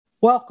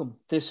Welcome.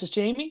 This is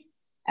Jamie.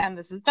 And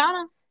this is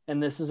Donna.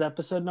 And this is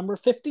episode number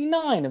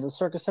 59 of the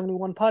Circa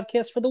 71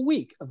 podcast for the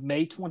week of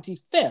May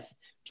 25th,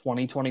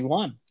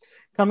 2021.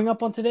 Coming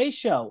up on today's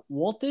show,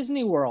 Walt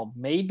Disney World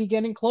may be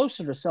getting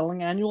closer to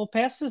selling annual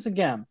passes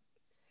again.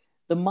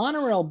 The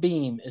monorail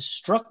beam is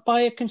struck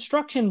by a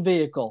construction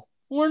vehicle.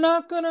 We're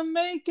not going to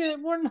make it.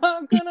 We're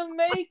not going to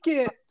make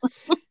it.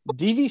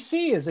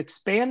 DVC is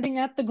expanding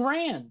at the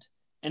Grand.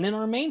 And in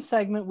our main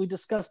segment, we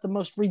discuss the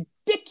most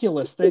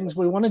ridiculous things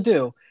we want to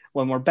do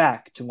when we're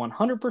back to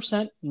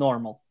 100%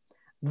 normal.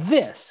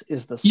 This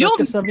is the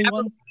Circa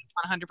 71.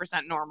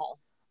 100% normal.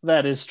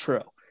 That is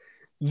true.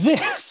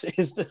 This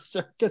is the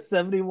Circa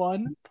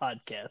 71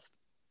 podcast.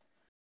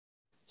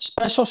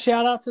 Special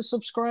shout out to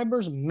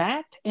subscribers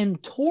Matt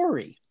and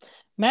Tori.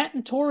 Matt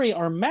and Tori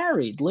are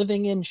married,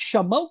 living in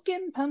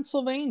Shamokin,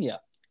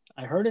 Pennsylvania.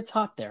 I heard it's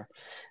hot there.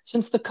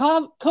 Since the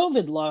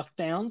COVID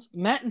lockdowns,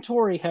 Matt and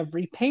Tori have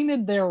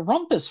repainted their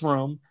rumpus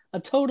room a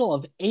total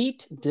of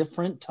 8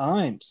 different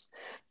times.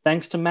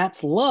 Thanks to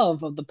Matt's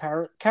love of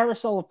the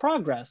Carousel of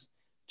Progress,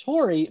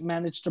 Tori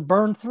managed to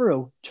burn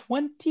through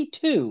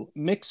 22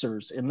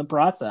 mixers in the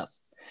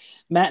process.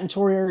 Matt and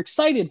Tori are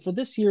excited for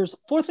this year's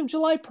 4th of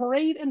July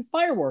parade and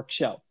fireworks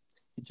show.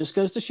 It just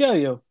goes to show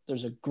you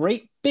there's a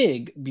great,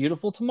 big,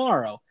 beautiful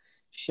tomorrow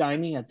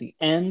shining at the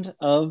end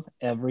of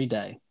every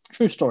day.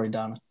 True story,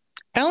 Donna.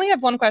 I only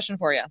have one question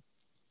for you.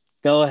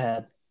 Go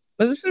ahead.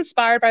 Was this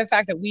inspired by the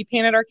fact that we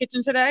painted our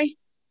kitchen today?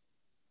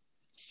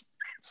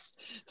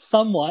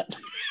 Somewhat.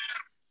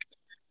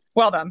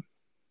 Well done.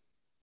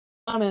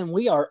 And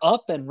we are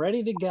up and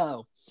ready to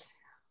go.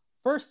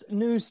 First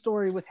news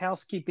story with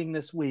housekeeping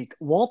this week.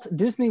 Walt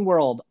Disney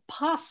World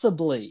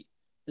possibly,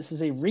 this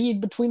is a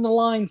read between the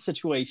lines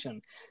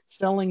situation,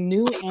 selling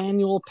new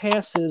annual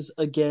passes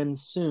again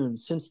soon.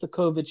 Since the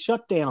COVID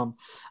shutdown,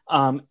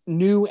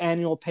 new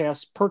annual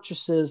pass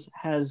purchases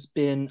has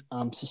been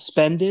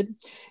suspended.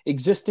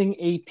 Existing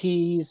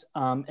APs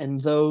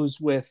and those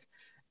with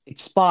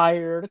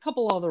expired, a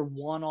couple other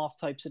one-off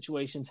type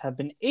situations have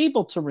been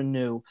able to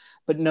renew,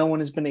 but no one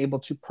has been able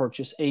to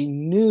purchase a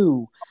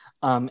new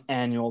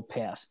annual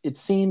pass. It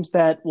seems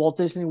that Walt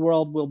Disney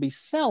World will be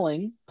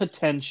selling,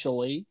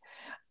 potentially,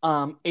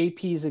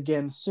 APs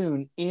again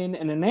soon in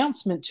an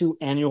announcement to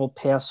annual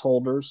pass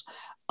holders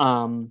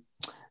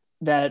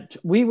that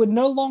we would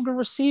no longer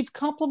receive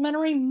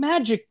complimentary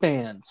magic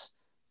bands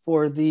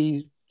for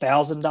the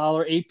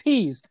 $1,000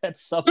 APs that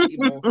some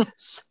people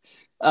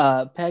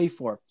pay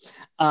for.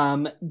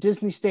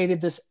 Disney stated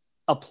this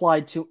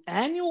applied to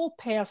annual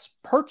pass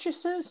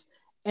purchases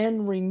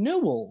and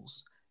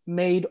renewals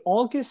made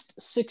August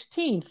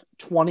 16th,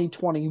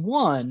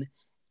 2021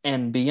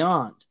 and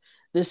beyond.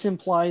 This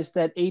implies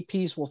that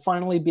APs will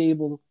finally be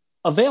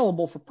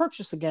available for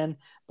purchase again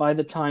by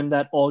the time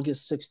that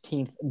August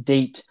 16th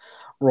date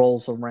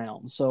rolls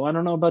around. So I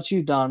don't know about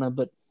you, Donna,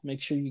 but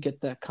make sure you get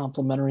that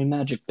complimentary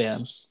magic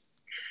band.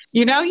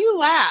 You know, you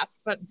laugh,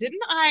 but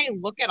didn't I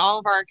look at all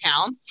of our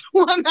accounts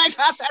when I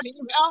got that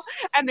email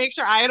and make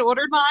sure I had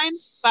ordered mine,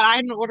 but I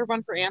hadn't ordered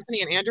one for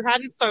Anthony and Andrew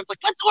hadn't. So I was like,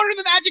 let's order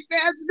the magic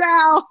bands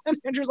now. And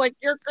Andrew's like,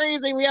 you're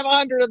crazy. We have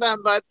 100 of them,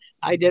 but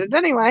I did it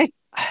anyway.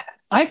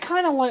 I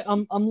kind of like,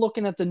 I'm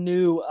looking at the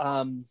new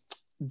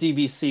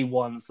DVC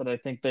ones that I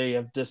think they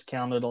have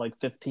discounted to like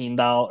 $15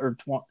 or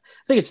 $20. I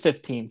think it's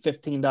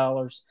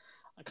 $15.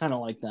 I kind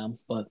of like them,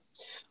 but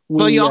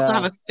well, you also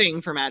have a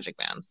thing for magic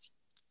bands.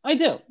 I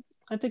do.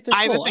 I think they're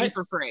I cool. have a thing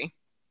for free.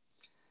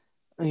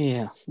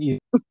 Yeah.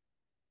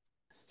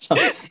 So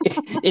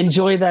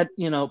enjoy that,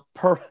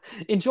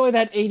 enjoy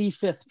that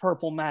 85th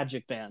purple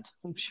magic band.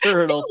 I'm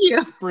sure it'll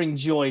bring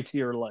joy to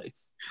your life.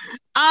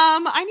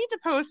 I need to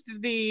post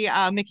the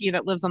Mickey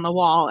that lives on the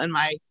wall in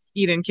my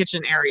Eden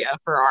kitchen area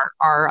for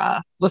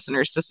our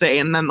listeners to see,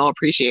 and then they'll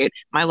appreciate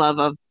my love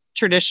of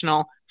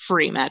traditional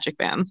free magic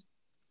bands.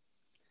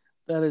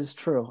 That is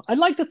true. I'd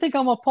like to think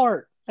I'm a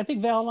part. I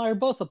think Val and I are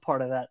both a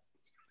part of that.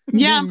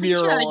 Yeah, I'm pretty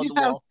sure I do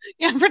have.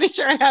 Yeah, I'm pretty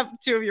sure I have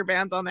 2 of your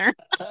bands on there.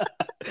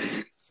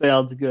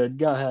 Sounds good.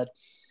 Go ahead.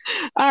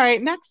 All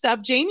right. Next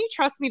up, Jamie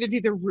trusts me to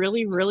do the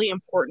really, really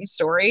important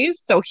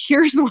stories. So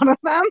here's one of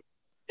them.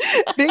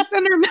 Big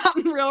Thunder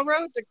Mountain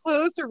Railroad to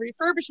close for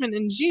refurbishment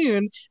in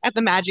June at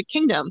the Magic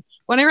Kingdom.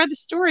 When I read the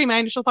story, my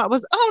initial thought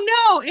was,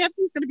 oh no,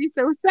 Anthony's going to be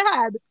so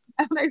sad.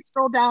 And I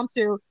scrolled down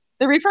to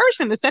the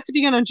refurbishment is set to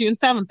begin on June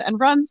 7th and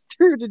runs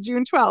through to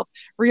June 12th,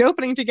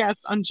 reopening to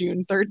guests on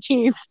June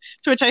 13th.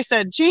 To which I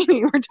said,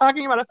 Jamie, we're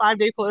talking about a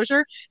 5-day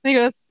closure. And he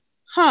goes,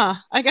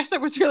 I guess that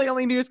was really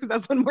only news because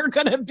that's when we're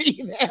going to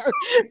be there.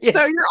 Yeah.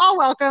 So you're all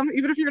welcome,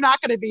 even if you're not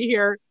going to be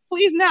here.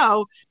 Please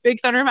know Big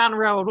Thunder Mountain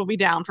Railroad will be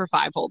down for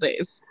 5 whole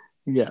days.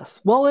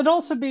 Yes. Well, it'd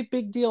also be a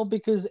big deal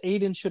because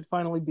Aiden should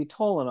finally be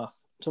tall enough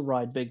to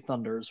ride Big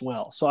Thunder as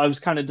well. So I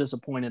was kind of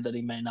disappointed that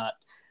he may not,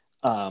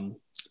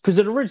 because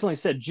it originally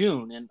said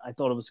June, and I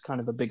thought it was kind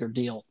of a bigger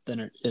deal than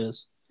it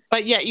is.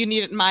 But yet you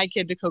needed my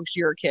kid to coax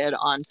your kid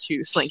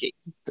onto Slinky.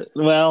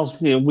 Well,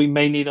 we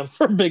may need him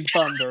for Big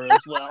Thunder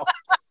as well.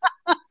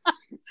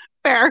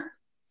 Fair.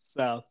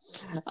 So,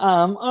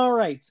 all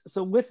right.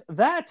 So with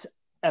that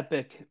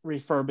epic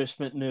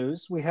refurbishment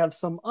news, we have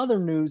some other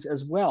news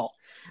as well.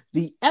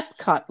 The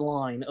Epcot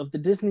line of the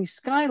Disney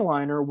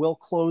Skyliner will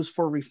close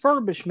for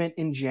refurbishment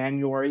in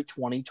January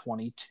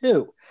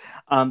 2022.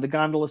 The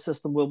gondola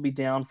system will be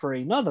down for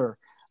another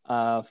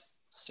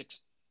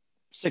 6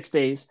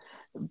 days,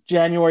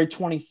 January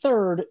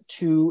 23rd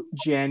to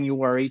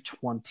January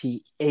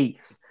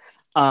 28th.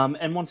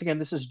 And once again,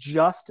 this is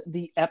just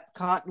the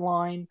Epcot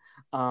line,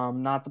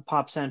 not the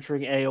Pop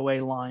Century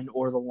AOA line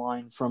or the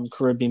line from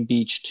Caribbean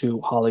Beach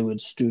to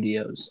Hollywood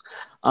Studios.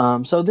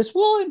 So this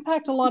will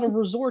impact a lot of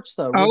resorts,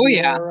 though. Oh,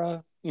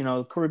 Riviera,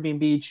 Caribbean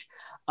Beach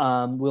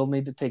will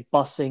need to take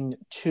busing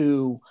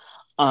to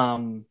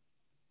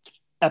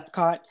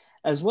Epcot,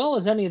 as well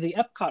as any of the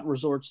Epcot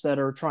resorts that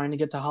are trying to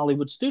get to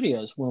Hollywood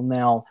Studios will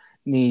now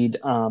need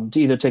to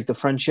either take the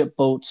Friendship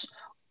boats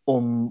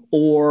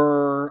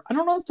or I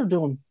don't know if they're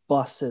doing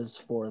buses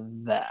for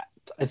that.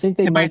 I think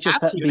they might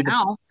just have to be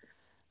now.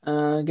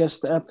 I guess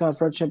the Epcot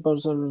Friendship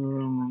boats.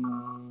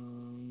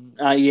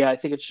 Yeah, I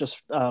think it's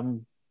just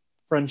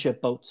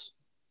Friendship boats.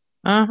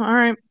 All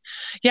right.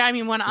 Yeah, I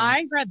mean, when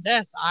I read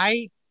this,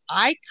 I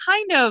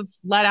kind of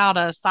let out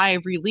a sigh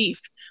of relief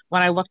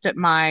when I looked at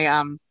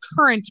my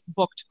current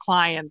booked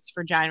clients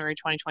for January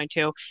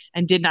 2022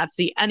 and did not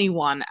see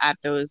anyone at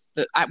those.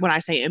 When I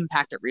say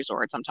impacted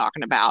resorts, I'm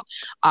talking about,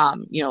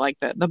 like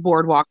the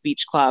Boardwalk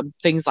Beach Club,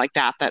 things like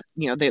that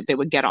they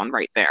would get on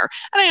right there.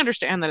 And I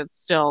understand that it's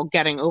still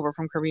getting over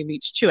from Caribbean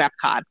Beach to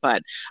Epcot,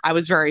 but I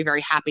was very,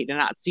 very happy to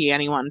not see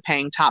anyone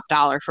paying top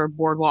dollar for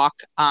Boardwalk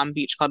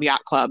Beach Club,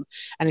 Yacht Club,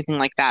 anything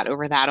like that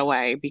over that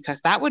away,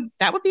 because that would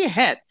be a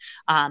hit.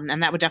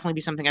 And that would definitely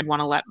be something I'd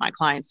want to let my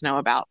clients know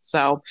about.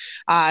 So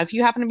if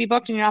you happen to be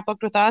booked and you're not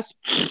booked with us,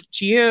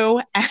 to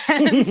you,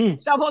 and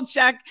double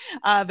check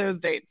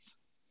those dates.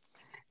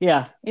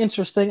 Yeah,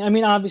 interesting. I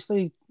mean,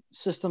 obviously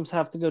systems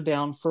have to go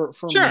down for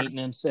Sure.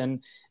 maintenance,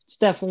 and it's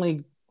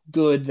definitely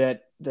good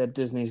that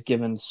Disney's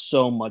given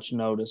so much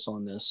notice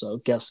on this, so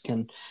guests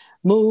can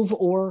move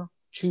or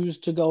choose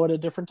to go at a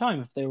different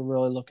time if they were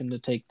really looking to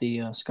take the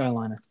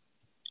Skyliner.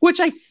 Which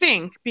I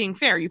think, being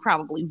fair, you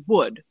probably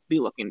would be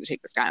looking to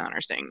take the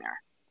Skyliner staying there.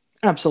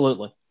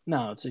 Absolutely.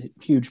 No, it's a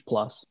huge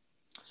plus.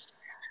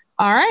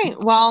 All right.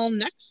 Well,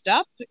 next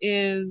up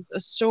is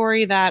a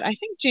story that I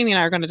think Jamie and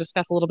I are going to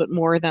discuss a little bit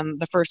more than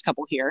the first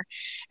couple here.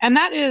 And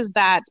that is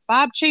that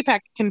Bob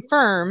Chapek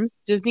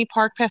confirms Disney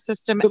Park Pass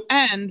system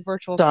and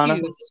virtual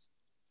queues.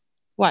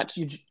 What?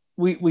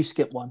 We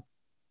skipped one.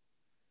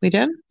 We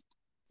did?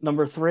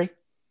 Number 3.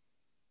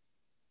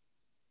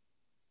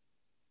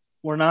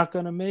 We're not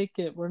going to make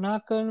it. We're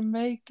not going to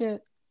make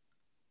it.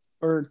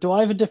 Or do I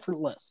have a different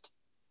list?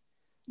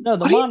 No,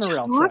 the monorail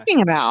track. What are you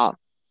talking about?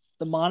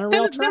 The monorail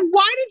track? Then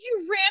why did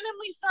you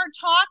randomly start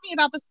talking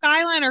about the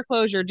Skyliner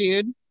closure,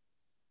 dude?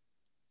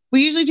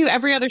 We usually do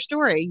every other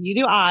story. You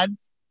do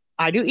odds.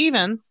 I do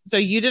evens. So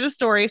you did a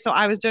story, so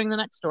I was doing the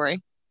next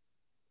story.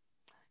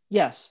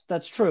 Yes,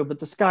 that's true. But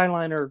the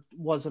Skyliner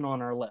wasn't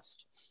on our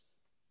list.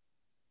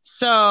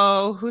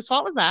 So whose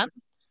fault was that?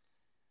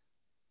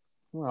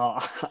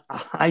 Well,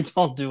 I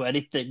don't do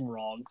anything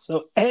wrong.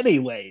 So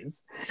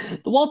anyways,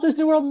 the Walt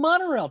Disney World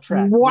monorail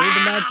track. Wow. Near the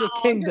Magic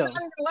Kingdom. You're not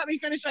going to let me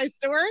finish my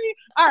story?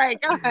 All right,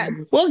 go ahead.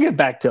 We'll get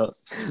back to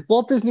it.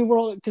 Walt Disney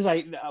World, because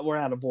we're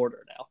out of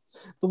order now.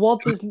 The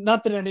Walt Disney,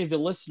 not that any of the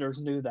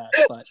listeners knew that,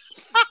 but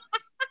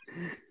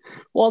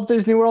Walt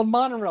Disney World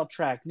monorail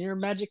track near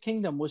Magic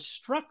Kingdom was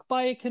struck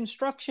by a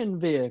construction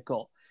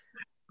vehicle.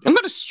 I'm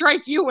going to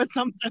strike you with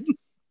something.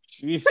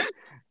 Jeez.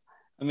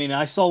 I mean,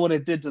 I saw what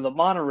it did to the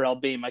monorail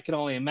beam. I can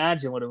only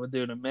imagine what it would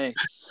do to me.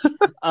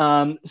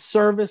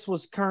 Service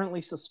was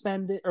currently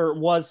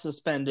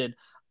suspended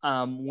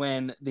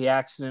when the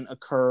accident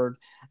occurred.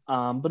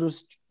 But it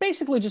was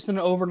basically just an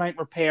overnight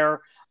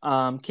repair.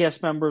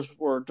 Cast members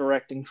were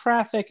directing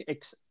traffic,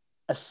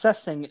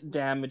 assessing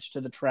damage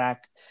to the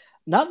track,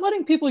 not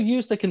letting people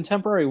use the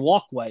contemporary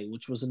walkway,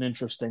 which was an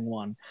interesting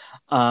one.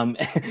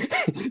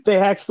 They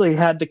actually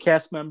had the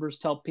cast members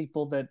tell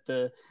people that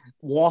the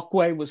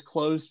walkway was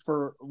closed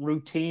for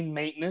routine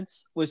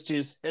maintenance, which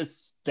is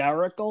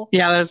hysterical.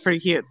 Yeah, that was pretty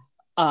cute.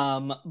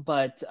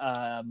 But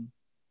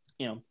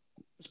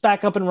it's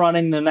back up and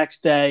running the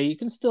next day. You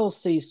can still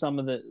see some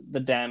of the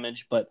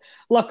damage, but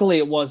luckily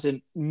it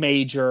wasn't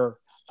major.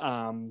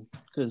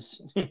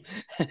 Because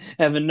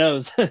heaven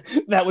knows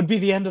that would be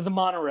the end of the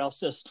monorail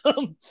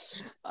system,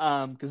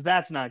 because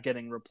that's not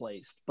getting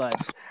replaced. But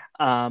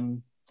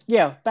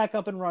back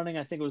up and running.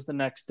 I think it was the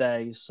next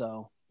day.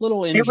 So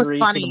little injury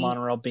to the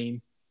monorail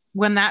beam.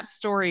 When that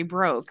story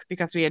broke,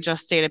 because we had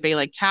just stayed at Bay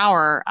Lake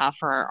Tower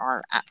for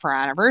our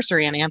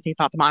anniversary, and Anthony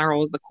thought the monorail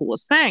was the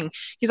coolest thing.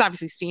 He's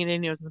obviously seen it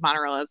and knows what the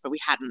monorail is, but we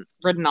hadn't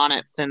ridden on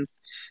it since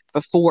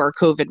before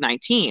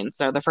COVID-19.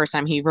 So the first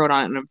time he rode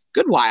on it in a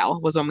good while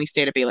was when we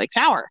stayed at Bay Lake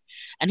Tower,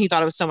 and he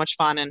thought it was so much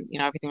fun and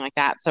everything like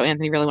that. So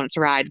Anthony really wanted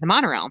to ride the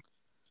monorail.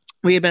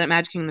 we had been at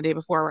Magic Kingdom the day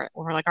before where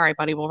we're like, all right,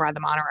 buddy, we'll ride the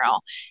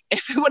monorail.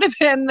 If it would have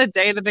been the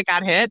day that it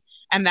got hit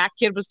and that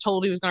kid was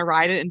told he was going to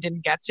ride it and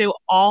didn't get to,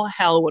 all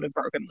hell would have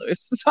broken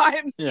loose. So I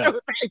am so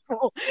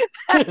thankful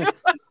that it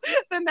was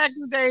the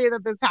next day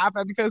that this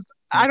happened, because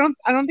I don't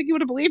think you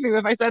would have believed me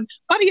if I said,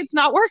 buddy, it's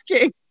not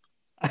working.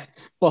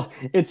 Well,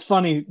 it's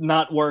funny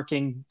not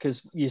working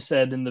because you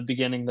said in the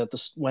beginning that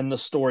when the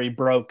story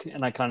broke,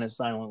 and I kind of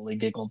silently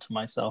giggled to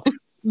myself.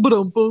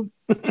 All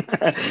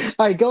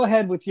right, go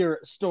ahead with your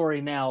story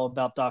now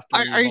about Dr.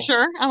 Are you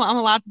sure? I'm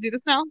allowed to do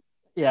this now?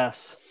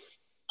 Yes.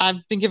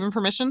 I've been given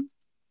permission?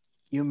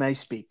 You may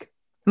speak.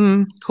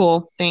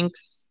 Cool.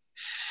 Thanks.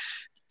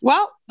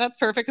 Well, that's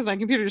perfect because my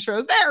computer just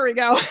froze. There we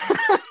go.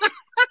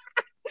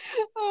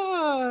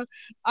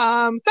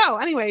 So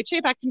anyway,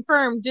 Chapek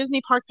confirmed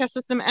Disney Park Pass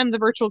system and the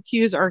virtual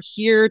queues are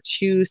here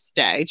to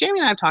stay. Jamie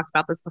and I have talked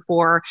about this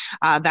before,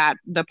 that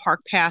the Park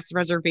Pass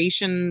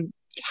reservation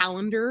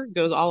calendar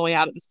goes all the way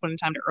out at this point in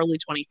time to early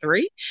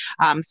 23.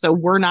 So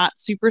we're not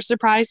super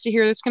surprised to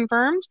hear this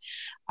confirmed.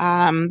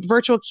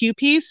 Virtual queue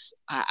piece,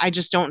 I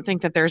just don't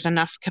think that there's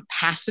enough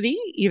capacity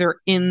either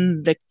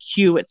in the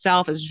queue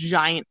itself, as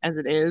giant as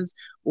it is,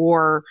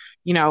 or,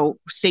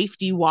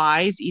 safety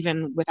wise,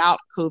 even without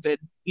COVID,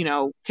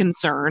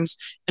 concerns,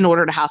 in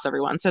order to house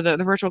everyone. So the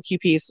virtual queue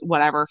piece,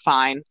 whatever,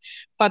 fine.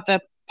 But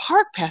the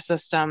Park Pass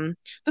system,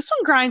 this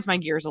one grinds my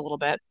gears a little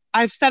bit.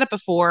 I've said it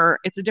before,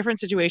 it's a different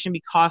situation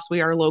because we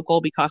are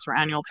local, because we're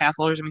annual pass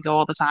holders and we go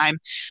all the time.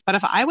 But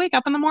if I wake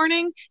up in the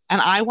morning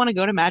and I want to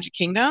go to Magic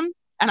Kingdom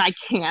and I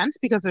can't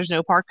because there's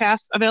no Park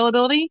Pass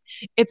availability,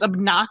 it's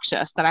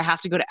obnoxious that I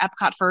have to go to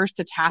Epcot first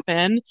to tap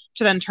in,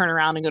 to then turn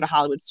around and go to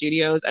Hollywood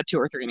Studios at 2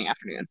 or 3 in the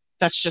afternoon.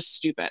 That's just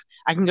stupid.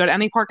 I can go to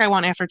any park I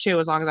want after 2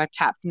 as long as I've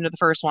tapped into the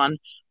first one.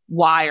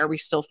 Why are we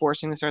still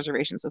forcing this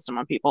reservation system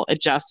on people?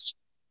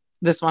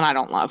 This one I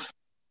don't love.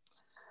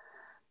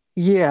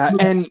 Yeah,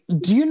 and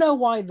do you know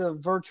why the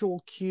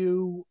virtual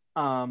queue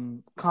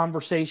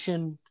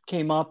conversation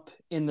came up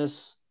in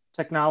this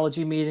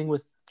technology meeting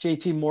with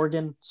JP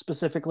Morgan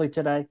specifically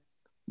today?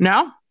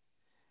 No.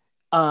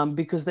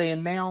 Because they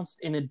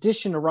announced, in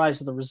addition to Rise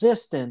of the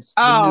Resistance,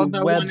 the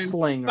new Web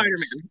Slinger.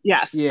 Spider-Man.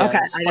 Yes. Yeah, okay.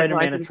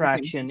 Spider-Man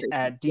attraction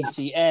at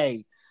DCA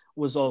yes.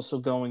 was also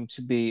going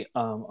to be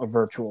a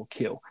virtual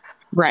queue.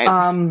 Right.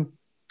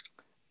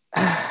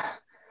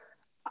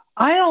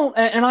 I don't,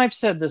 and I've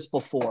said this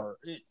before,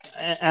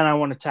 and I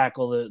want to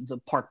tackle the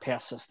Park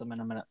Pass system in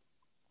a minute.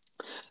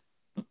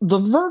 The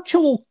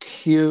virtual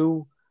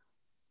queue,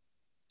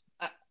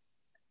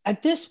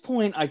 at this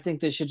point, I think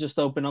they should just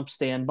open up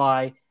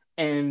standby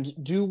and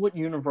do what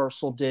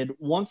Universal did.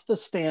 Once the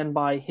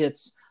standby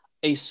hits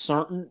a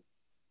certain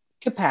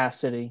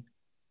capacity,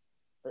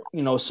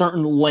 a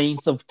certain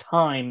length of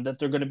time that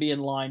they're going to be in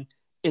line,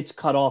 it's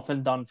cut off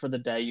and done for the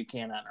day. You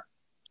can't enter.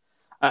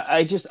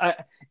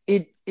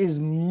 It is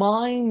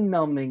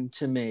mind-numbing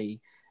to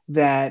me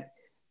that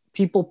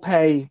people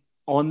pay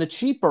on the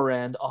cheaper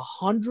end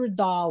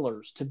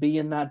 $100 to be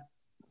in that,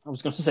 I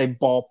was going to say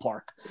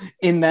ballpark,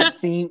 in that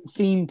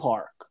theme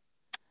park.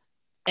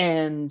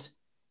 And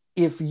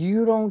if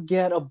you don't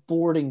get a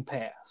boarding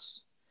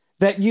pass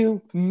that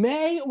you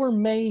may or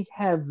may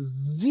have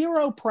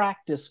zero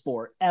practice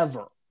for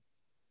ever,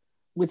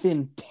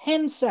 within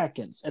 10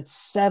 seconds at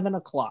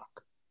 7:00,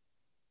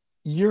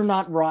 you're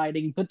not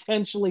riding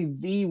potentially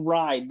the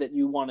ride that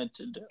you wanted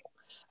to do.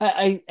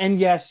 And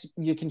yes,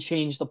 you can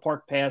change the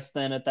Park Pass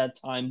then at that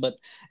time, but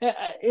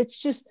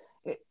it's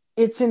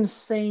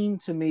insane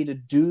to me to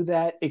do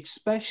that,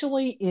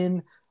 especially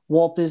in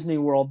Walt Disney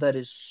World that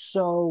is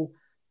so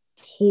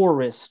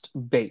tourist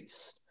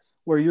based,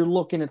 where you're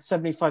looking at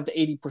 75 to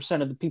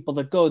 80% of the people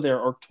that go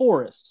there are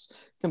tourists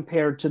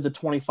compared to the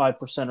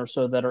 25% or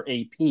so that are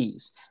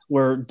APs,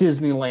 where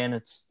Disneyland,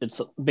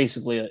 it's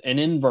basically an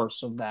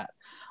inverse of that.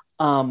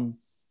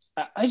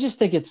 I just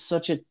think it's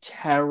such a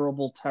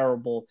terrible,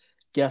 terrible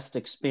guest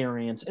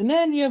experience. And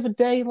then you have a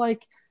day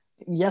like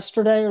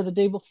yesterday or the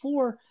day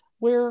before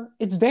where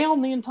it's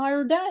down the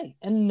entire day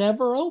and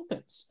never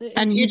opens.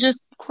 And you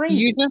just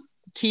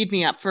teed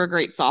me up for a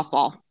great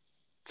softball.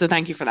 So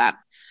thank you for that.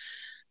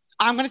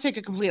 I'm going to take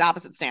a complete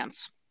opposite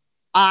stance.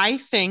 I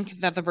think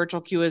that the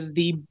virtual queue is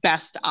the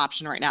best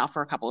option right now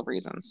for a couple of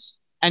reasons.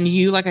 And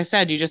you, like I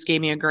said, you just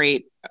gave me a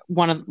great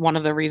one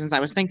of the reasons I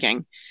was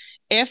thinking.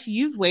 If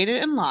you've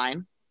waited in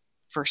line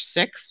for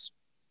 6,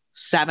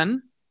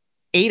 7,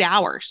 8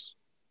 hours,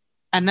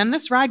 and then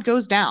this ride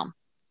goes down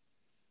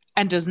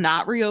and does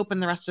not reopen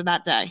the rest of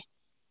that day,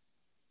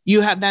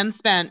 you have then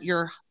spent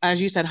your,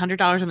 as you said,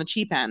 $100 on the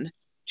cheap end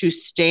to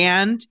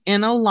stand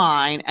in a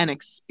line and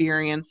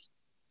experience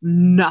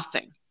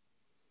nothing.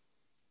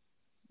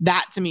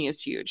 That to me is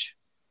huge.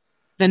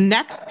 The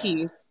next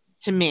piece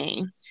to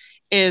me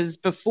is,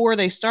 before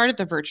they started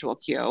the virtual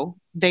queue,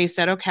 they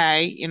said,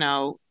 okay,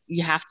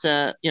 you have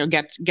to,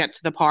 get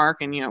to the park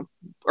and,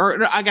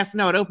 or I guess,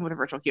 no, it opened with a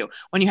virtual queue.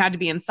 When you had to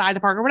be inside the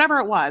park or whatever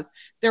it was,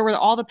 there were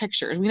all the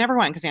pictures. We never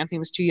went because Anthony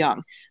was too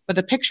young, but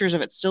the pictures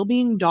of it still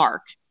being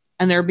dark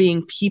and there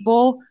being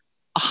people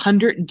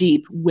 100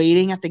 deep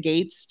waiting at the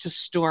gates to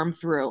storm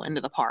through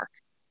into the park.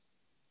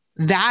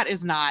 That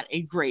is not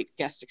a great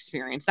guest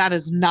experience. That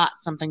is not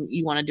something that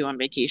you want to do on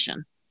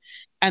vacation.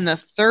 And the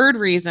third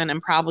reason,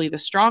 and probably the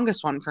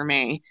strongest one for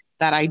me,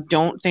 that I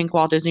don't think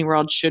Walt Disney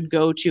World should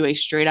go to a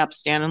straight up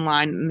stand in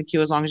line in the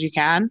queue as long as you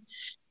can,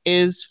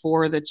 is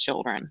for the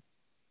children.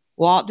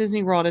 Walt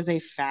Disney World is a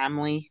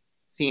family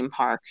theme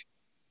park.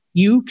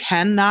 You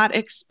cannot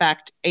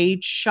expect a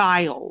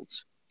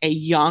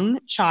young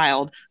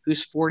child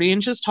who's 40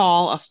 inches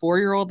tall, a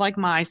 4-year-old like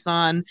my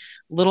son,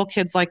 little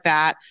kids like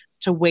that,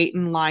 to wait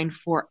in line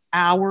for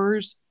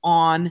hours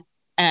on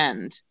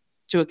end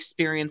to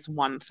experience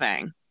one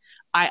thing.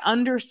 I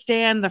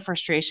understand the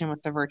frustration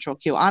with the virtual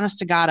queue. Honest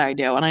to God, I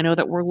do. And I know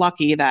that we're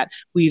lucky that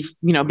we've,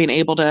 been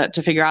able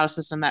to figure out a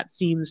system that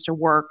seems to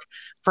work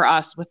for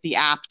us with the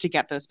app to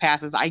get those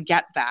passes. I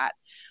get that.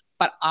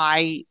 But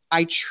I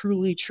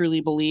truly,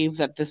 truly believe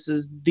that this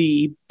is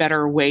the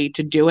better way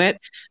to do it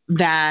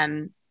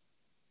than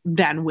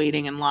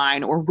waiting in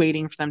line or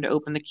waiting for them to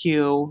open the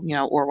queue,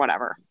 or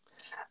whatever.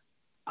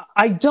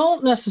 I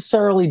don't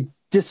necessarily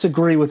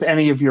disagree with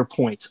any of your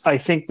points. I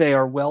think they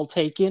are well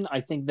taken.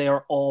 I think they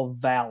are all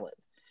valid.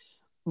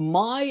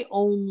 My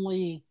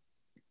only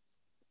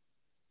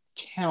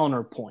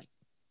counterpoint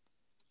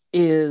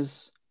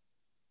is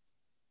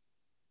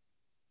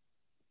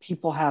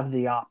people have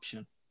the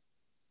option.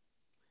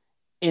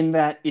 In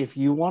that, if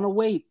you want to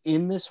wait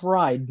in this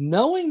ride,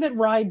 knowing that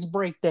rides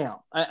break down,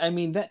 I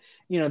mean that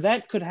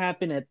could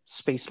happen at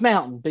Space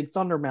Mountain, Big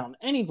Thunder Mountain,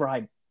 any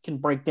ride can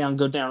break down,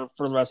 go down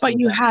for the rest of But the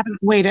you day. haven't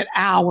waited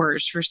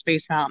hours for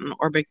Space Mountain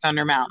or Big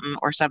Thunder Mountain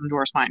or Seven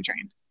Dwarfs Mine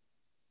Train.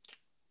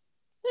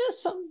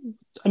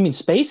 Yeah,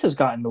 Space has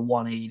gotten to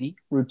 180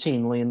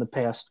 routinely in the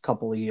past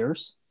couple of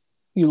years.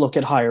 You look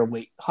at higher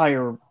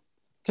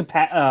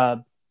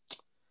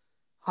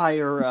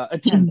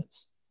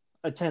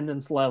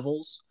attendance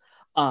levels.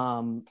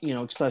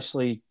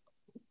 Especially,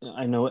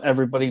 I know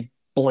everybody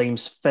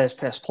blames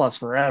FastPass Plus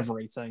for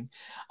everything,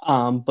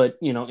 but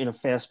in a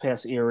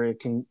FastPass area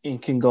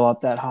it can go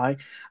up that high.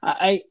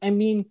 I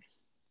mean,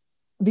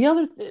 the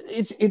other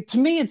to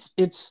me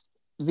it's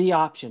the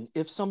option.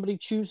 If somebody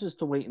chooses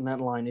to wait in that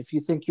line, if you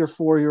think your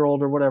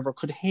 4-year-old or whatever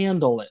could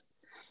handle it,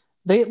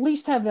 they at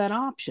least have that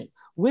option.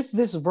 With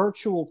this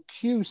virtual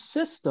queue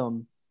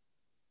system,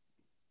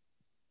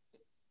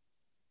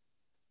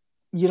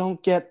 you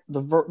don't get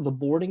the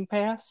boarding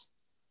pass,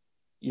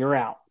 you're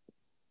out.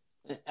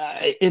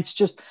 It's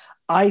just,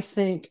 I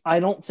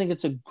don't think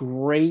it's a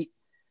great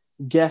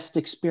guest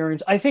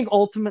experience. I think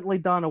ultimately,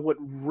 Donna, what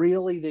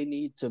really they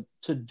need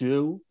to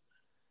do,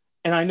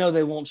 and I know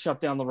they won't shut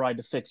down the ride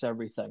to fix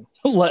everything.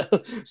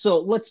 So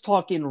let's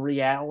talk in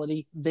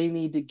reality. They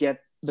need to get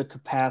the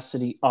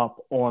capacity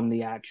up on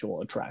the actual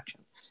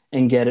attraction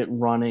and get it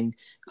running.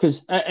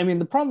 Because,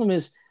 the problem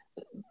is,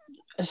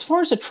 as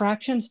far as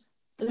attractions,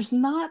 there's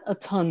not a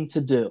ton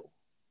to do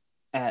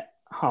at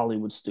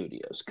Hollywood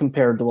Studios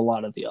compared to a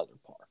lot of the other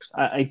parks.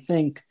 I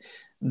think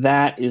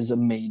that is a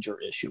major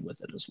issue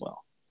with it as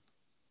well.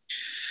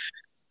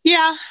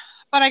 Yeah,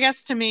 but I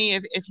guess to me,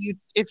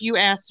 if you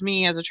asked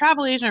me as a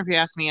travel agent, or if you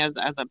asked me as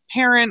a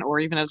parent or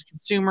even as a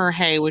consumer,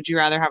 hey, would you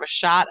rather have a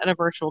shot at a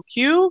virtual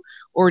queue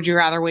or would you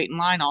rather wait in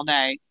line all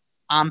day?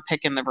 I'm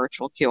picking the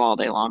virtual queue all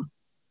day long.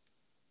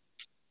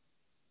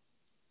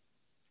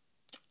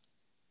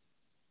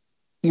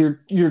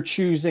 You're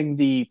choosing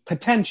the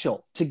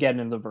potential to get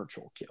in the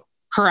virtual queue.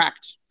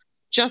 Correct.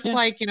 Just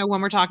like, when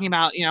we're talking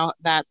about,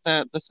 that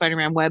the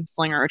Spider-Man web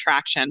slinger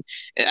attraction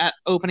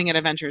opening at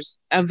Avengers,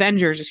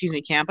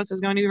 campus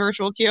is going to be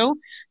virtual queue.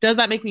 Does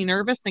that make me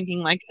nervous thinking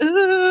like,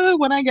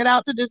 when I get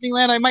out to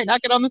Disneyland, I might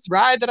not get on this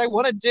ride that I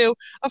want to do?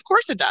 Of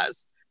course it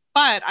does.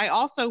 But I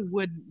also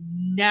would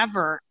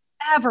never,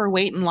 ever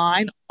wait in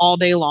line all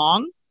day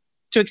long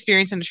to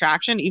experience an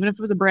attraction, even if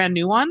it was a brand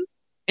new one,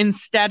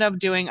 instead of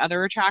doing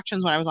other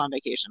attractions when I was on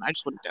vacation. I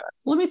just wouldn't do it.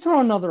 Let me throw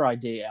another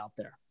idea out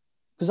there,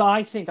 because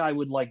I think I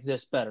would like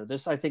this better.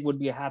 This, I think, would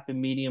be a happy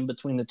medium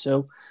between the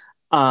two.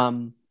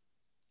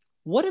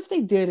 What if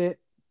they did it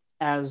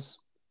as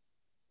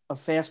a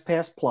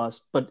FastPass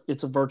Plus, but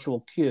it's a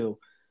virtual queue,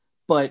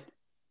 but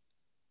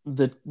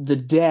the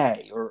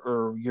day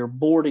or your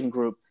boarding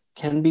group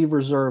can be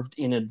reserved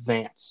in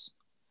advance?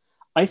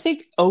 I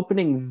think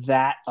opening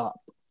that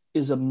up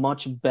is a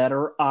much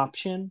better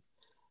option,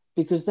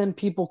 because then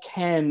people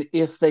can,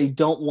 if they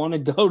don't want to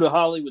go to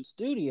Hollywood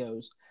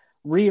Studios,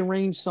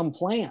 rearrange some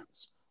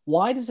plans.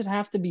 Why does it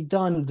have to be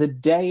done the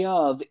day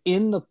of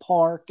in the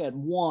park at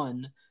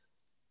 1?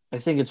 I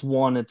think it's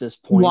 1 at this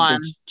point.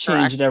 1, they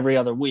change it every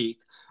other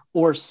week.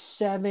 Or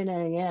 7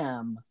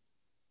 a.m.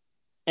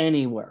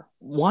 anywhere.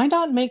 Why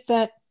not make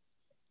that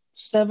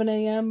 7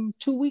 a.m.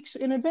 2 weeks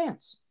in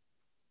advance?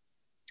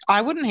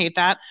 I wouldn't hate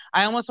that.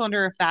 I almost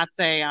wonder if that's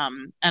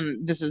and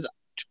this is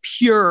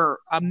pure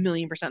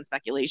 1,000,000%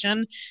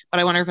 speculation, but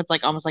I wonder if it's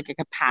like almost like a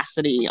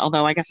capacity.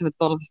 Although I guess if it's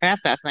built as a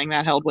FastPass thing,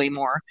 that held way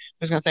more. I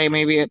was gonna say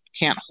maybe it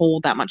can't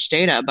hold that much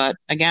data, but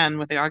again,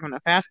 with the argument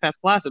of FastPass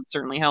Plus, it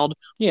certainly held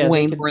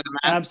way more than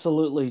that.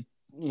 Absolutely,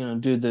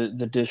 do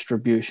the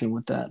distribution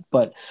with that.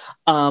 But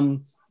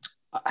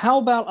how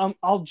about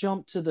I'll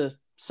jump to the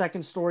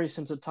second story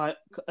since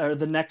or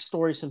the next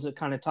story since it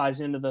kind of ties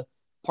into the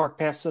park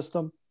pass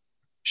system?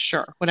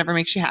 Sure, whatever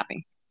makes you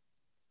happy.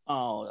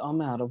 Oh,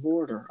 I'm out of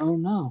order. Oh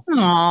no.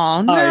 Oh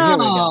All right, here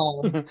we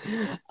go.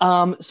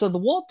 no. So the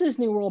Walt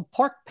Disney World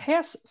Park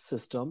Pass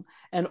system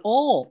and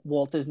all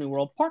Walt Disney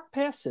World Park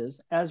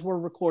Passes, as we're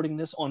recording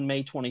this on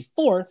May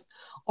 24th,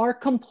 are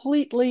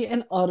completely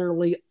and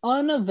utterly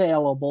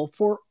unavailable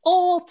for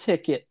all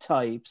ticket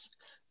types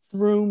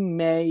through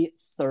May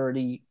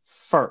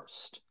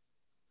 31st.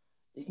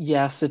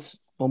 Yes, it's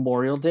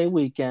Memorial Day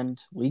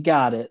weekend. We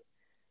got it.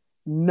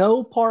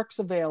 No parks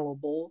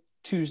available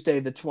Tuesday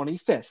the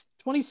 25th,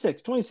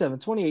 26th,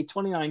 27th, 28th,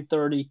 29th,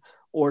 30,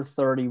 or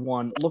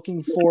 31.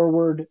 Looking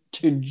forward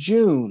to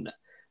June.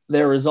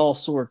 There is all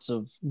sorts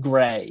of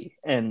gray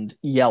and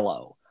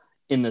yellow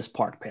in this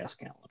park pass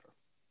calendar.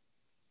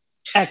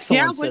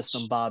 Excellent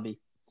system, Bobby.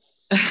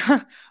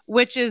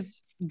 Which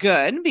is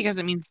good because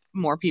it means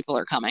more people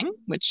are coming,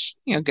 which,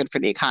 good for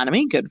the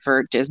economy, good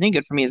for Disney,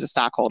 good for me as a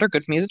stockholder,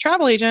 good for me as a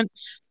travel agent,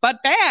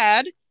 but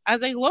bad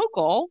as a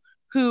local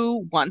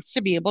who wants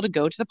to be able to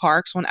go to the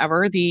parks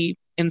whenever the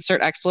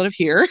insert expletive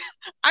here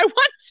I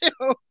want to.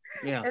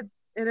 Yeah.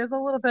 It is a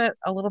little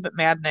bit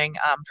maddening,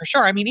 for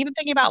sure. I mean, even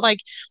thinking about like,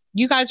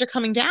 you guys are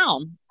coming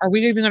down. Are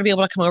we even going to be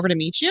able to come over to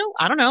meet you?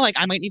 I don't know. Like,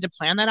 I might need to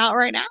plan that out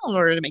right now in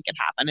order to make it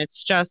happen.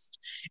 It's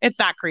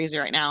that crazy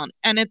right now.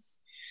 And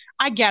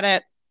I get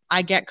it.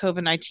 I get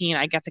COVID-19.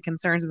 I get the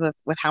concerns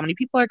with how many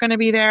people are going to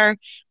be there.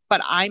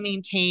 But I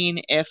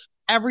maintain if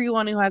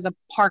everyone who has a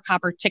park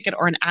hopper ticket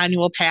or an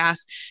annual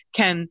pass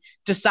can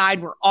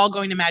decide we're all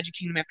going to Magic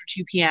Kingdom after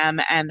 2 p.m.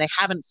 and they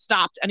haven't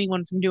stopped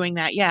anyone from doing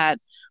that yet,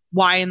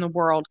 why in the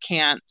world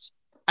can't,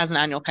 as an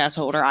annual pass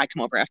holder, I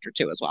come over after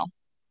 2 as well?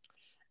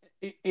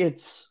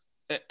 This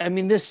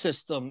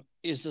system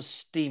is a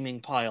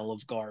steaming pile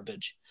of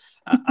garbage.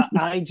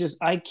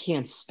 I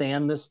can't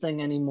stand this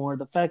thing anymore.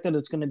 The fact that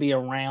it's going to be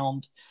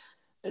around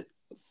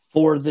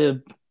for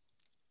the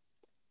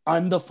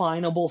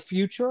undefinable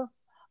future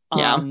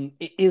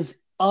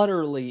is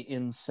utterly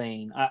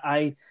insane.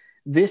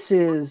 This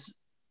is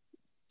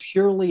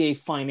purely a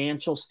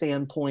financial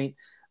standpoint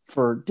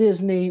for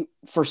Disney,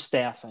 for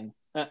staffing.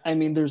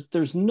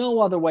 There's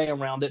no other way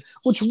around it,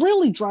 which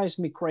really drives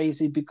me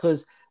crazy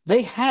because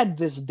they had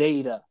this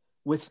data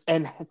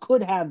and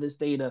could have this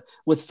data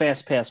with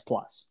FastPass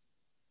Plus.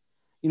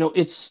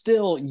 It's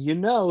still,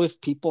 if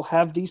people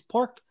have these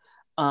park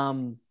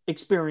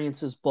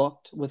experiences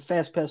booked with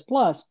FastPass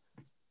Plus,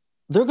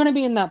 they're going to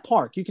be in that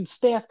park. You can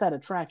staff that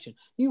attraction.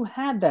 You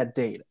had that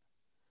data.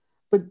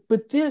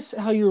 But this,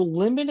 how you're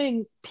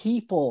limiting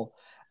people,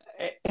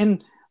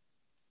 and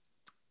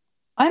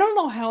I don't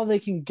know how they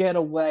can get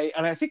away.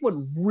 And I think what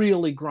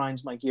really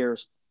grinds my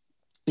gears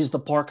is the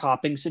park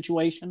hopping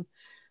situation,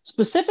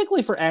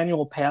 specifically for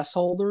annual pass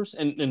holders.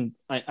 And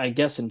I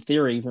guess in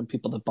theory, even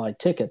people that buy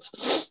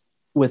tickets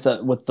with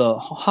the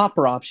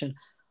hopper option.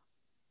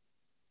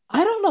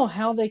 I don't know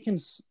how they can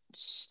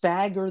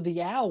stagger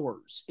the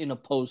hours in a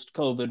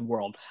post-COVID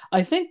world.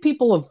 I think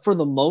people have, for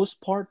the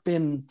most part,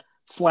 been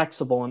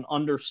flexible and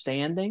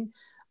understanding.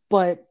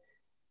 But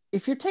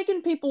if you're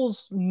taking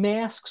people's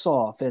masks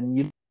off and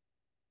you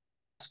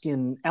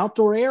in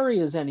outdoor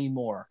areas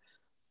anymore,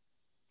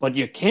 but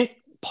you can't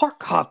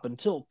park hop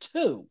until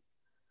 2,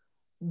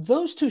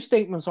 those two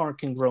statements aren't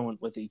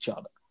congruent with each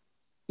other.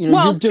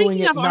 You're doing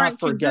it not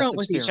for guest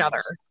experience. Each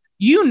other.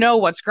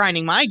 What's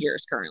grinding my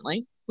gears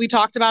currently. We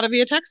talked about it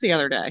via text the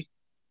other day.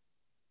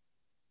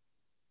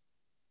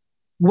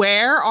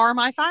 Where are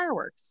my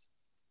fireworks?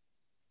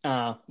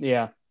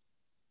 Yeah.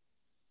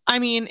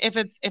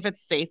 If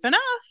it's safe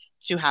enough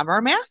to have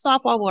our masks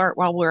off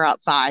while we're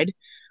outside,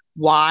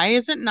 why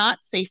is it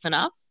not safe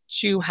enough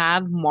to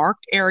have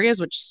marked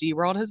areas, which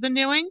SeaWorld has been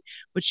doing,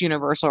 which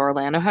Universal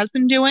Orlando has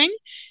been doing,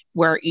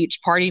 where each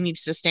party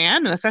needs to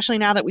stand? And especially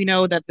now that we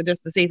know that the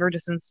safer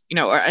distance,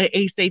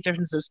 a safe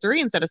distance is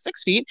 3 instead of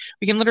 6 feet,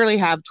 we can literally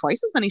have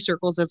twice as many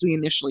circles as we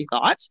initially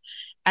thought,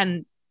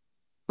 and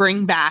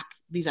bring back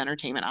these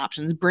entertainment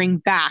options, bring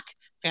back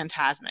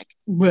Fantasmic.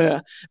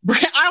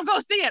 I'll go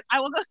see it. I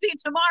will go see it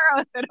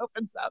tomorrow if it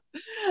opens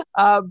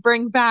up.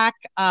 Bring back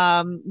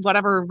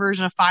whatever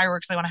version of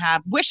fireworks they want to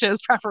have.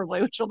 Wishes,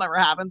 preferably, which will never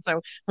happen.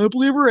 So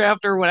happily ever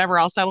after, whatever.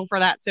 I'll settle for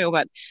that too.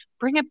 But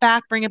bring it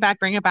back.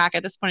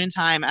 At this point in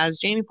time, as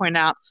Jamie pointed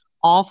out,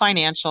 all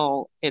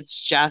financial.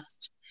 It's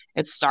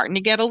starting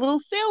to get a little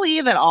silly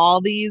that all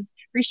these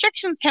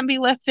restrictions can be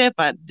lifted,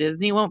 but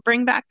Disney won't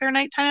bring back their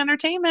nighttime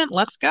entertainment.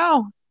 Let's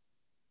go.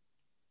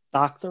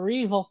 Dr.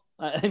 Evil.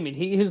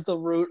 He is the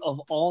root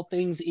of all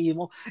things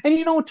evil.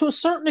 And, to a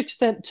certain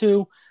extent,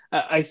 too,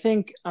 I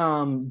think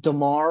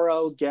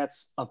Demaro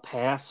gets a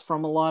pass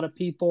from a lot of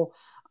people.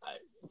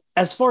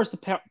 As far as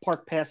the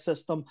park pass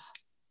system,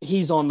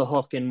 he's on the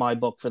hook in my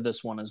book for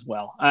this one as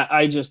well.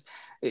 I just,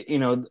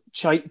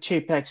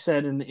 Chapek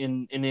said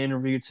in an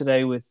interview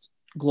today with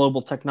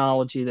Global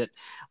Technology that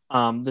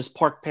this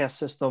park pass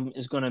system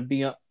is going to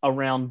be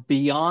around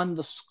beyond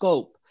the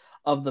scope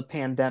of the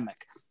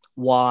pandemic.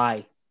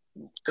 Why?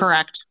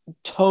 Correct.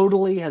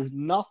 Totally has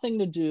nothing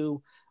to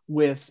do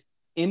with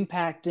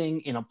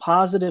impacting in a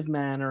positive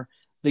manner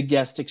the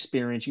guest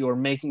experience. You are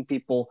making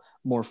people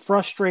more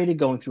frustrated,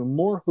 going through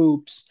more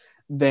hoops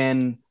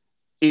than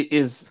it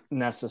is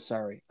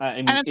necessary. I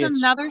mean, And it's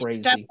another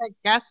step crazy. that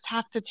guests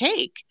have to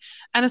take.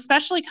 And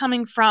especially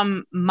coming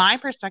from my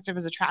perspective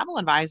as a travel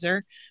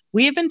advisor,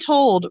 we have been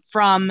told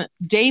from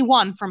day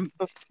one, from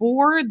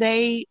before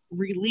they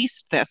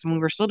released this, when we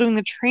were still doing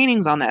the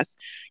trainings on this,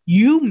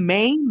 you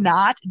may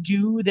not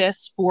do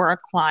this for a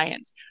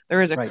client.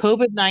 There is a Right.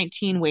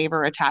 COVID-19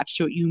 waiver attached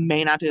to it. You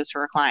may not do this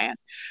for a client.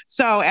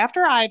 So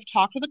after I've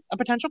talked with a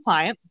potential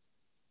client,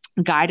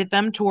 guided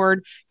them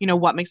toward,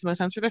 what makes the most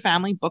sense for their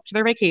family, booked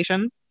their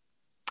vacation,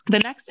 the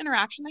next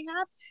interaction they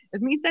have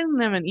is me sending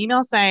them an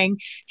email saying,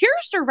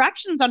 here's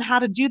directions on how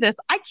to do this.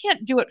 I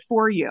can't do it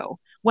for you.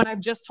 When I've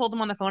just told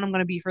them on the phone, I'm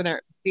going to be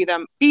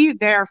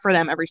there for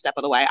them every step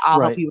of the way. I'll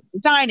help Right. you with the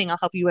dining. I'll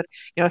help you with,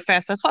 if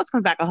Fast Fast Plus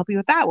comes back, I'll help you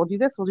with that. We'll do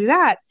this. We'll do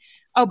that.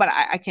 Oh, but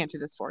I can't do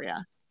this for you.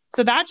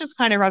 So that just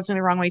kind of rubs me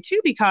the wrong way too,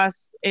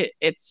 because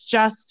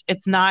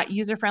it's not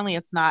user friendly.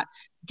 It's not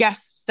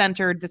guest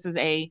centered. This is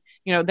they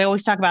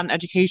always talk about in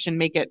education,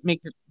 make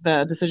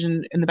the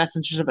decision in the best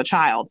interest of the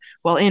child.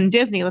 Well, in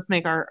Disney, let's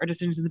make our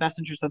decisions in the best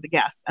interest of the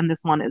guests. And this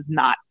one is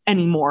not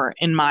anymore,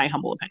 in my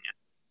humble opinion.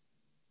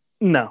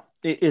 No,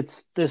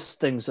 it's this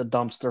thing's a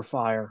dumpster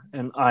fire,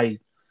 and I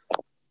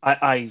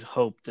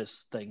hope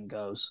this thing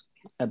goes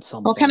at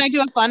some Well, point. can I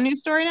do a fun news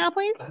story now,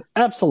 please?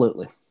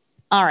 Absolutely.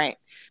 All right.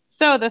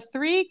 So the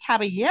three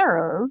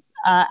Caballeros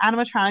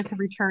animatronics have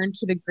returned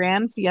to the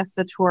Grand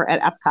Fiesta Tour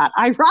at Epcot.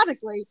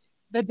 Ironically,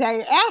 the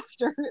day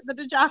after the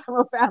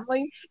DiGiacomo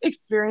family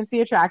experienced the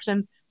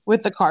attraction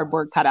with the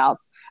cardboard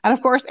cutouts. And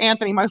of course,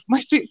 Anthony, my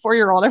sweet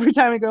 4-year-old, every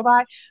time we go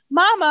by,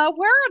 Mama,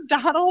 where are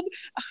Donald,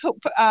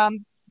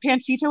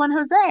 Panchito, and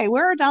Jose?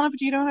 Where are Donald,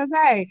 Panchito, and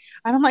Jose?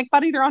 And I'm like,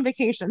 buddy, they're on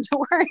vacation.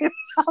 Don't worry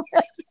about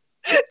it.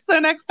 So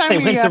next time they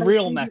went to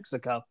real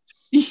Mexico.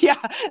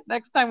 Yeah,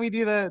 next time we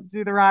do the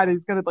ride,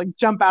 he's gonna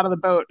jump out of the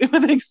boat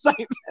with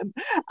excitement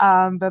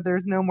that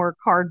there's no more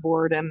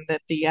cardboard and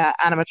that the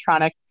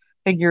animatronic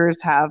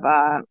figures have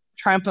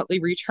triumphantly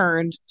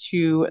returned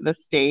to the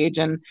stage.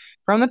 And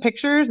from the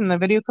pictures and the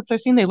video clips I've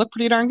seen, they look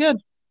pretty darn good.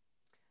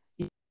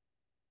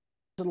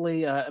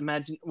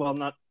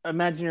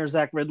 Imagineer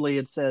Zach Ridley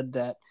had said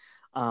that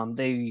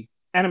they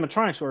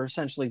animatronics were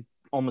essentially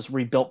almost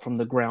rebuilt from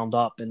the ground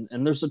up, and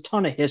there's a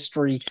ton of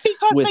history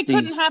because with they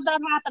couldn't have that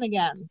happen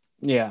again.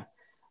 Yeah,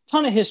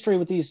 ton of history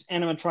with these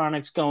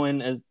animatronics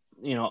going as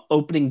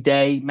opening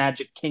day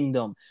Magic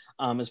Kingdom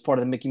as part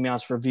of the Mickey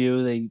Mouse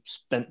Revue. They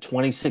spent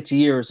 26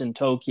 years in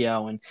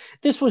Tokyo, and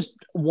this was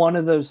one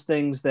of those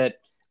things that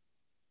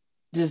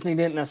Disney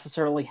didn't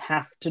necessarily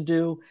have to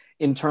do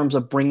in terms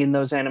of bringing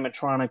those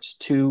animatronics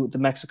to the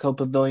Mexico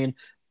Pavilion,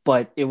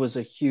 but it was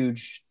a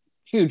huge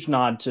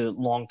nod to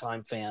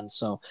longtime fans.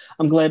 So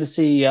I'm glad to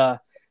see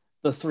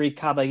the three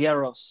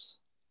Caballeros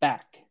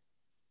back.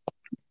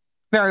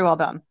 Very well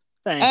done.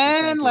 Thank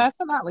you. Last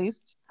but not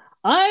least,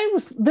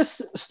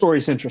 this story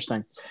is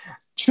interesting.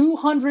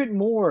 200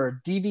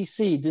 more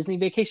DVC, Disney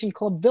Vacation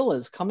Club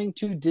villas, coming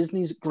to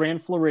Disney's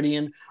Grand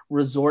Floridian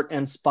Resort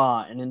and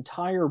Spa. An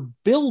entire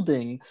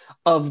building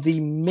of the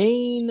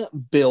main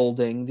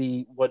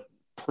building, what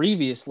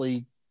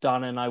previously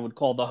Donna and I would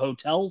call the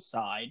hotel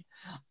side,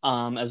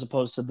 as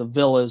opposed to the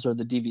villas or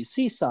the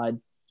DVC side.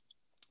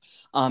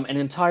 An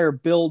entire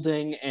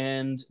building,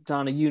 and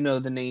Donna, you know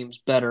the names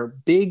better.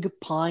 Big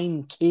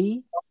Pine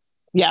Key.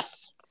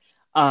 Yes.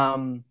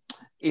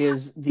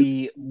 Is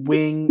the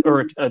wing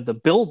or the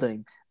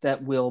building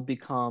that will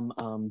become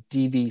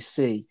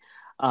DVC.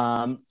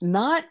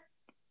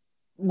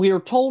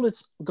 We're told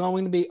it's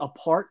going to be a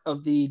part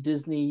of the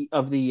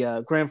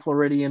Grand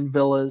Floridian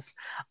Villas,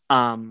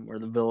 or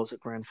the Villas at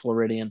Grand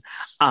Floridian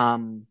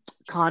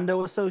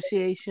Condo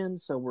Association.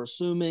 So we're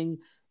assuming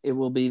it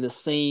will be the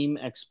same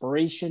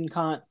expiration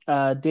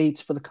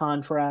dates for the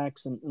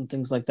contracts and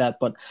things like that.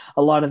 But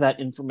a lot of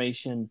that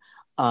information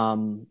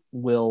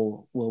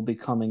will be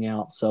coming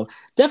out. So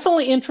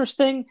definitely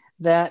interesting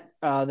that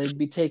they'd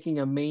be taking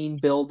a main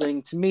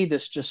building. To me,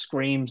 this just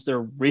screams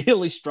they're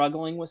really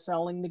struggling with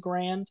selling the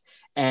Grand,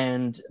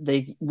 and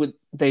they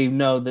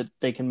know that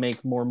they can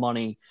make more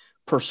money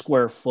per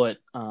square foot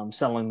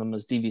selling them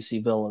as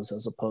DVC villas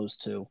as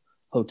opposed to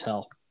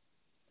hotel.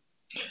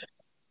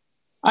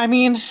 I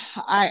mean,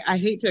 I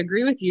hate to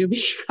agree with you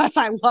because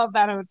I love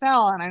that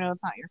hotel and I know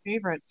it's not your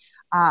favorite.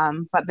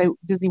 But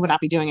Disney would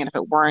not be doing it if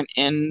it weren't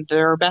in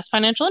their best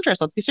financial interest.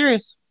 Let's be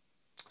serious.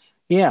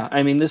 Yeah,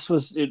 I mean,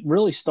 it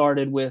really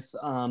started with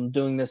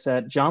doing this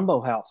at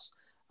Jambo House,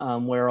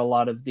 where a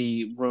lot of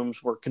the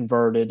rooms were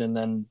converted, and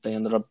then they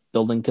ended up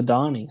building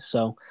Kidani.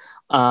 So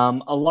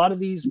a lot of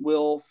these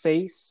will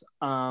face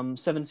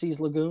Seven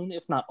Seas Lagoon,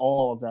 if not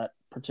all of that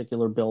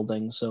particular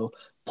building. So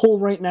pool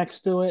right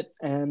next to it,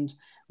 and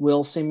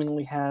will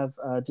seemingly have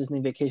Disney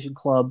Vacation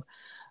Club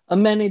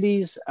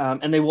amenities,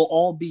 and they will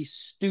all be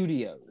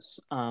studios,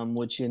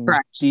 which in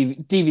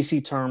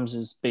DVC terms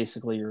is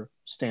basically your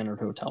standard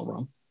hotel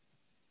room.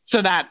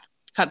 So that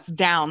cuts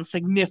down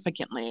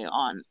significantly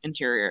on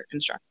interior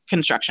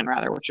construction,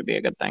 which would be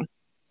a good thing.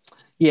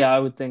 Yeah, I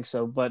would think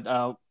so.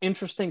 But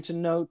interesting to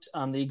note,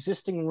 the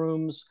existing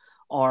rooms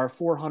are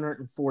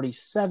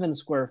 447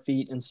 square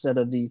feet instead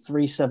of the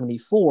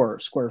 374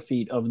 square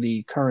feet of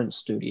the current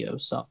studio.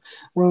 So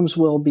rooms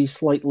will be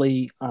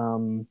slightly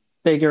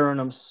bigger,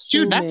 and I'm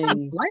Dude, that's not assuming,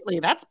 slightly.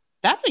 That's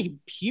a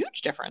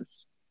huge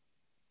difference.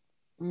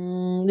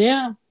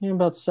 yeah,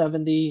 about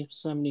 70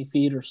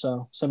 feet or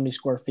so, 70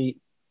 square feet.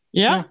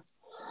 Yeah. Yeah.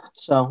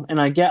 So, and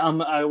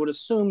I would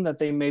assume that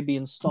they may be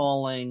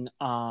installing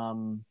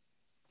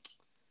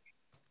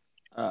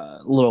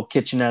little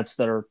kitchenettes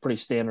that are pretty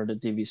standard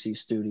at DVC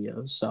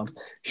studios. So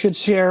should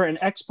share an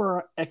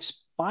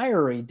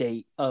expiry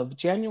date of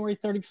January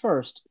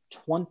 31st,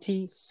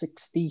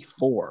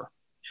 2064.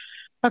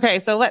 Okay,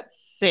 so let's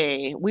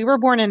see. We were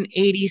born in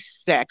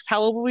 86. How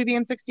old will we be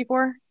in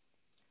 64?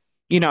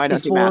 I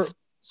don't do math.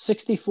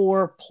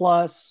 64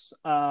 plus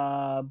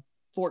 14.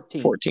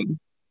 14.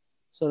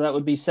 So that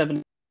would be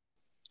 70.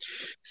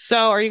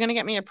 So are you going to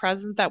get me a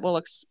present that will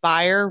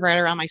expire right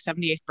around my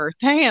 78th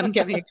birthday and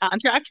get me a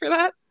contract for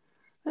that?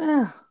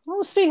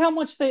 We'll see how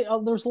much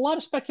there's a lot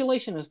of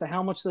speculation as to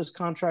how much those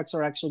contracts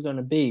are actually going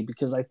to be,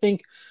 because I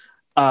think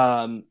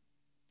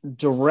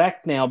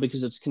direct now,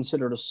 because it's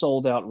considered a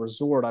sold out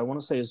resort, I want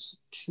to say is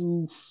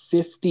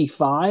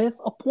 $255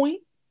 a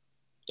point.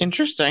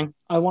 Interesting.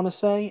 I want to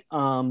say,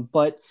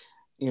 but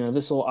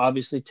this will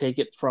obviously take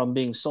it from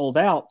being sold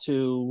out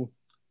to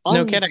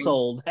No kidding.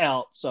 unsold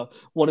out. So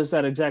what is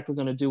that exactly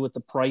going to do with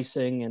the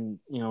pricing and,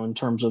 in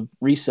terms of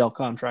resale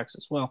contracts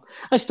as well?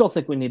 I still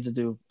think we need to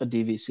do a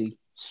DVC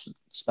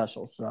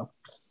special. So,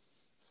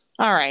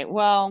 all right.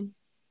 Well,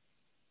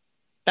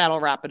 that'll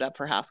wrap it up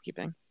for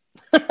housekeeping.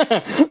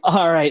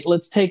 All right,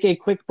 let's take a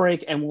quick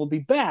break and we'll be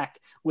back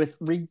with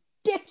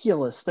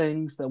ridiculous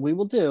things that we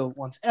will do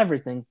once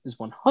everything is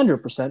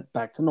 100%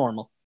 back to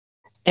normal.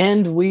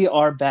 And we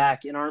are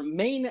back. In our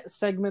main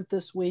segment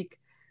this week,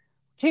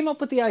 came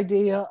up with the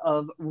idea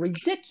of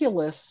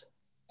ridiculous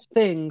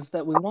things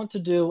that we want to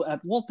do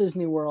at Walt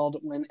Disney World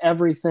when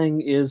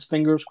everything is,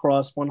 fingers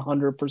crossed,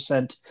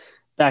 100%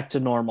 back to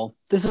normal.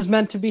 This is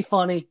meant to be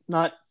funny,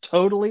 not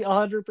totally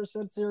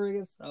 100%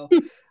 serious. So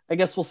I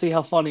guess we'll see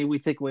how funny we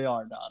think we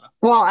are, Donna.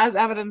 Well, as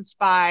evidenced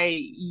by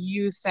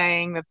you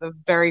saying that the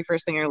very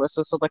first thing on your list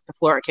was to lick the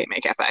floor at Cape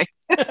May Cafe.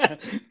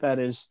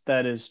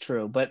 That is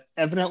true. But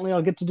evidently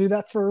I'll get to do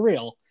that for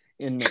real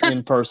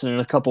in person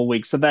in a couple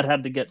weeks. So that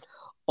had to get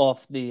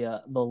off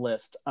the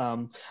list.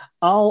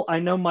 I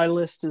know my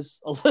list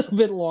is a little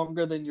bit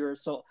longer than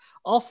yours, so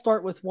I'll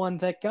start with one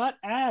that got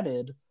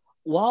added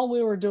while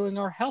we were doing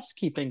our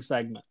housekeeping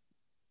segment.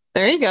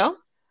 There you go.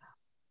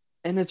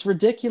 And it's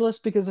ridiculous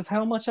because of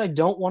how much I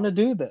don't want to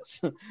do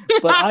this.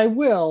 But I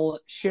will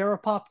share a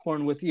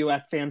popcorn with you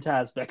at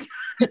Fantasmic.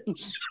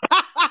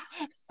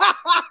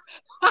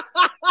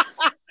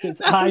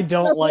 Because I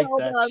don't like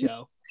that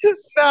show.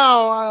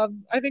 No,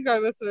 I think our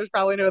listeners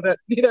probably know that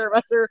neither of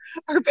us are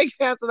big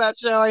fans of that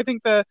show. I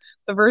think the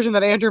version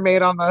that Andrew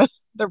made on the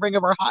Ring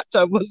of Our Hot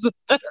Tub was a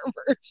better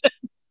version.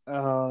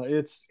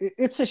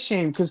 It's a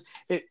shame because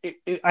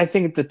I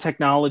think the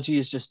technology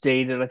is just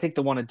dated. I think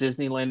the one at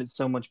Disneyland is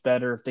so much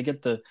better if they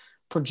get the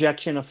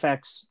projection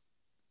effects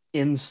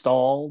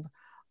installed.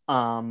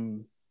 I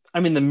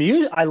mean, the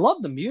music. I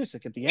love the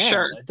music at the end.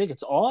 Sure. I think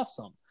it's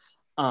awesome.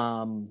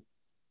 I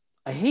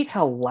hate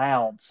how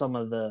loud some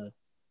of the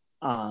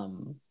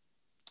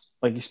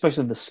like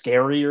especially the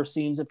scarier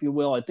scenes, if you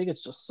will. I think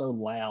it's just so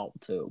loud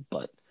too.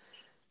 But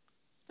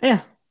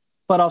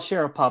But I'll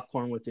share a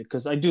popcorn with you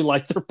because I do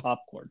like their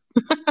popcorn.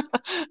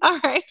 All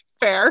right,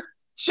 fair.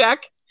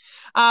 Check.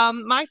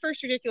 My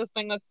first ridiculous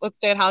thing, let's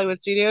stay at Hollywood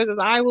Studios, is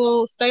I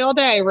will stay all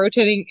day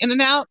rotating in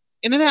and out,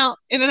 in and out,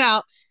 in and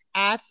out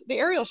at the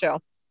Ariel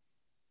show.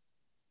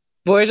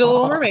 Voyage of the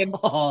Little Mermaid.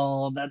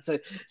 Oh, that's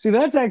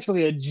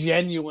actually a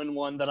genuine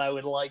one that I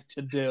would like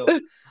to do.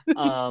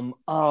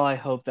 I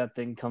hope that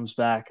thing comes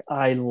back.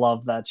 I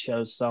love that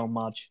show so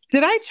much.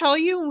 Did I tell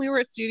you when we were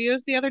at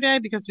studios the other day?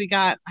 Because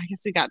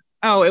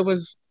it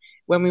was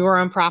when we were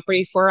on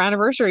property for our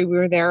anniversary. We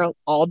were there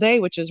all day,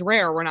 which is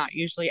rare. We're not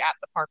usually at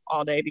the park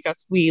all day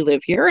because we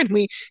live here and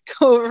we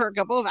go over a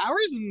couple of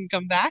hours and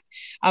come back.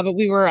 But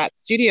we were at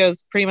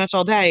studios pretty much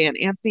all day, and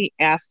Anthony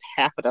asked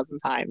half a dozen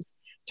times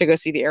to go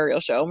see the Ariel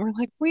show. And we're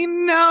like, we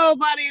know,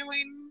 buddy,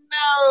 we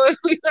know.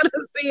 We gotta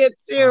see it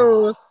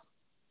too.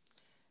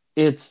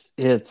 It's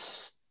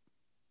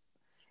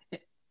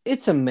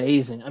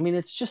amazing. I mean,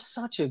 it's just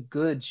such a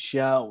good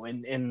show,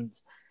 and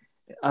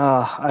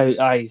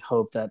I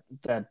hope that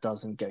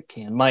doesn't get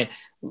canned. My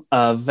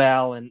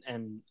Val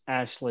and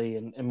Ashley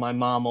and my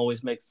mom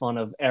always make fun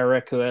of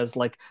Eric, who has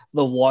like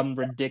the one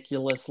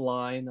ridiculous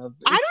line of.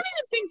 I don't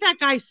even think that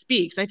guy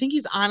speaks. I think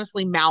he's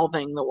honestly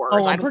mouthing the words.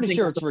 Oh, I'm pretty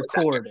sure it's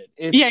recorded.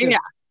 It's just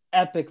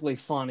epically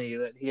funny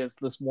that he has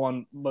this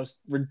one most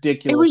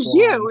ridiculous.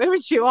 It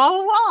was you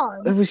all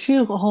along. It was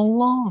you all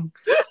along.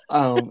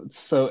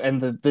 So and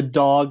the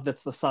dog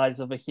that's the size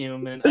of a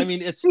human. I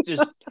mean, it's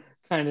just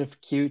kind of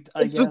cute.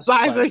 It's the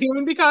size of a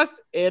human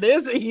because it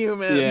is a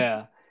human.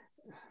 Yeah,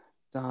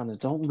 Donna,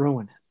 don't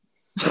ruin it.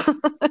 So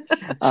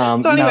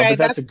No, anyway, but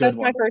that's a good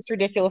my one. first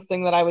ridiculous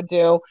thing that I would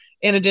do,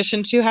 in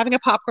addition to having a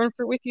popcorn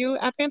fruit with you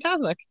at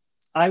Fantasmic.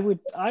 I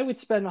would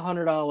spend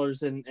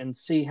 $100 and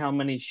see how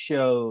many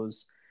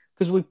shows,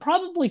 because we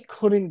probably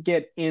couldn't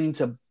get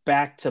into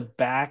back to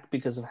back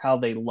because of how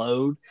they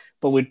load,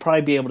 but we'd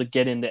probably be able to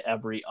get into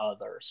every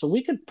other. So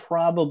we could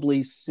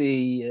probably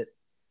see it.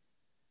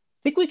 I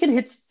think we could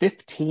hit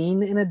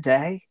 15 in a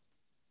day.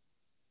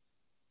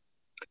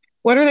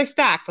 What are they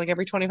stacked? Like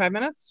every 25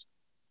 minutes?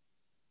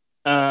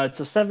 It's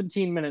a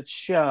 17-minute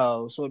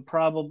show, so it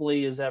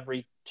probably is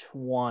every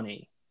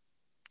 20.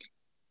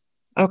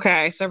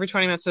 Okay, so every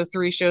 20 minutes, so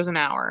 3 shows an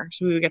hour.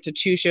 So we would get to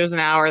 2 shows an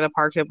hour. The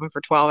park's open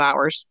for 12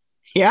 hours.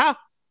 Yeah.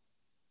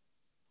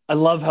 I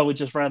love how we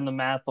just ran the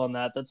math on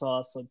that. That's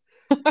awesome.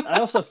 I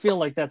also feel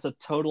like that's a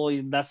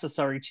totally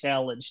necessary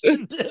challenge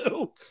to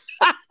do.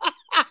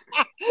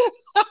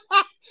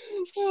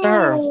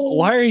 Sir,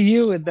 why are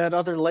you and that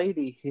other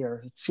lady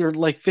here? It's your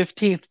like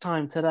 15th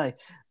time today.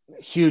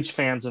 Huge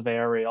fans of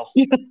Ariel.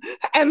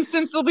 And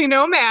since there'll be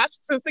no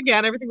masks, since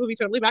again everything will be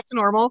totally back to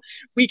normal,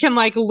 we can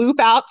like loop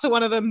out to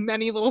one of the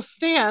many little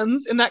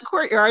stands in that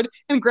courtyard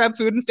and grab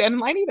food and stand in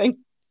line eating.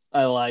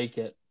 I like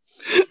it.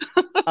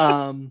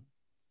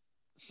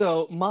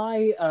 So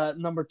my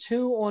number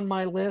 2 on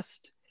my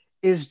list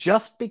is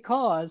just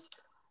because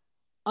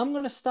I'm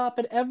going to stop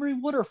at every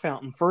water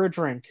fountain for a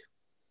drink.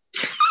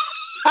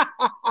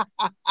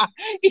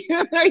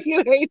 Even though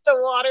you hate the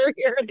water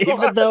here in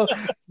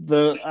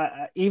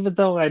Even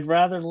though I'd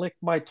rather lick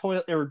my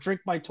toilet or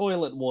drink my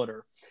toilet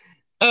water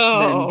than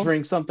Oh,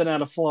 drink something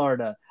out of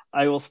Florida,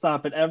 I will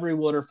stop at every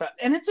water fountain.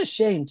 And it's a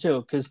shame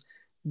too, because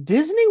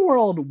Disney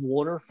World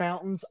water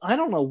fountains, I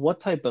don't know what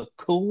type of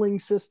cooling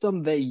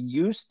system they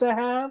used to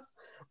have,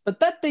 but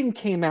that thing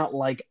came out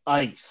like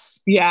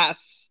ice.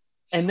 yes.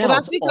 And Well, now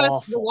that's it's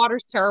because the awful.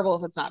 water's terrible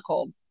if it's not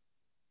cold.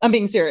 I'm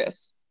being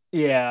serious.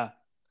 Yeah.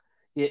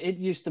 Yeah, it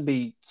used to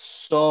be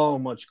so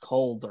much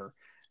colder.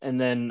 And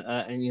then,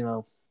 I'm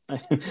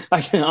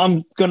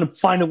going to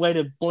find a way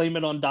to blame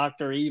it on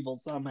Dr. Evil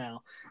somehow.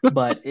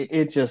 But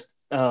it's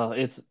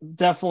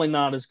definitely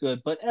not as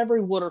good. But every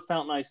water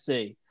fountain I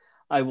see,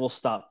 I will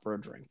stop for a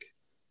drink.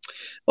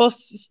 Well,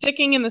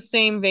 sticking in the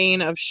same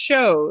vein of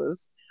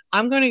shows,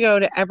 I'm going to go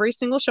to every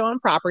single show on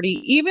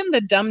property, even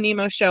the Dumb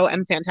Nemo show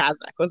and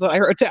Fantasmic was what I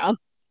wrote down.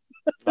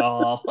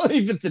 Oh,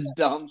 even the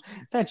dumb.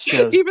 That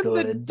show's Even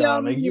the good,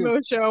 Dumb Donna. You're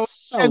Nemo show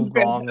so and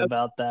wrong Fantasmic.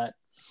 about that.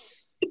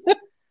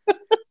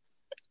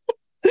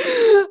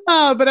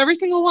 But every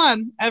single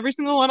one I'll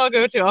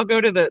go to. I'll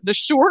go to the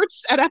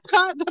shorts at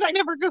Epcot that I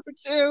never go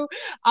to.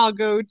 I'll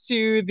go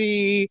to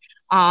the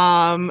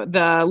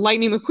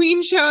Lightning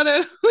McQueen show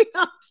that we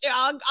don't do.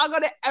 I'll go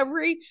to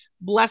every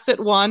blessed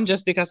one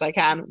just because I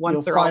can once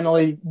You'll they're all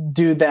finally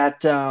do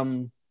that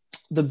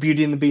the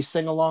Beauty and the Beast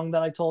sing along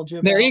that I told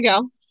you there. about. You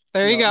go.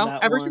 There you go.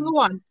 That Every one. single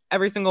one.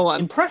 Every single one.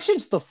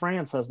 Impressions to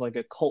France has like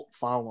a cult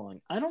following.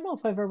 I don't know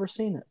if I've ever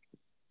seen it.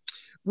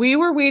 We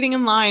were waiting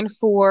in line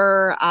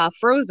for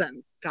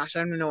Frozen. Gosh, I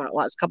don't know when it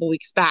was, a couple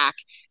weeks back,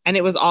 and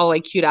it was all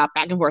like queued up,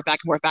 back and forth, back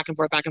and forth, back and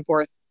forth, back and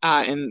forth,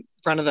 in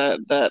front of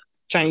the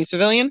Chinese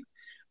pavilion,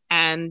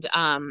 and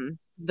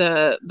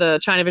the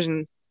China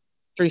Vision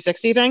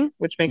 360 thing,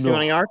 which makes me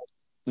want to Ugh. yark,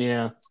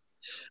 Yeah.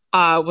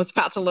 was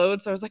about to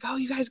load. So I was like, "Oh,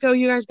 you guys go,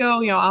 you guys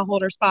go. I'll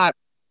hold our spot."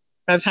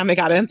 By the time they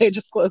got in, they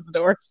just closed the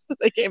doors.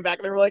 They came back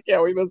and they were like,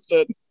 "Yeah, we missed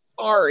it.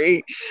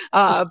 Sorry."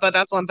 But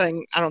that's one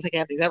thing I don't think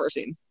Anthony's ever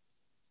seen.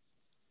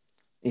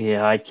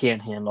 Yeah, I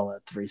can't handle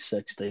that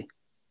 360.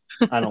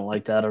 I don't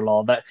like that at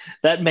all.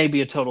 That may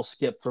be a total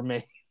skip for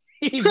me,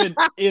 even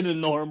in a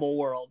normal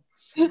world.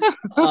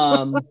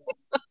 All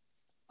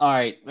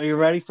right, are you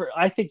ready for?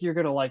 I think you're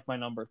gonna like my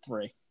number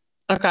 3.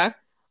 Okay.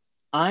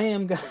 I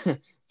am gonna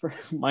for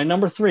my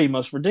number 3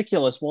 most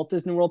ridiculous Walt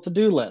Disney World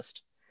to-do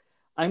list.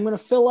 I'm gonna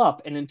fill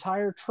up an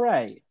entire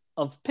tray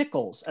of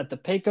pickles at the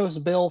Pecos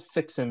Bill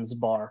Fixins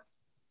bar.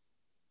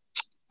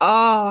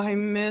 Oh, I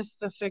miss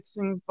the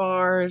Fixings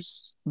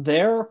bars.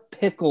 Their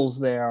pickles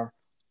there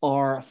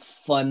are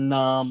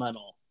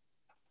phenomenal.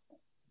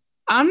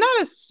 I'm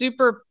not a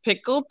super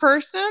pickle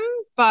person,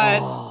 but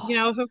Oh,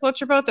 if it floats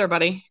your boat there,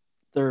 buddy.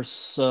 they're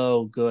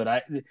so good.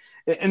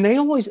 It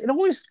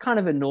always kind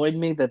of annoyed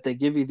me that they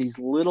give you these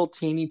little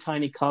teeny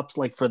tiny cups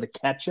like for the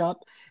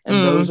ketchup, and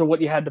Mm. those are what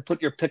you had to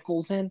put your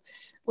pickles in.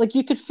 Like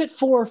you could fit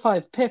 4 or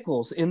 5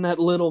 pickles in that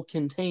little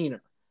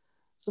container.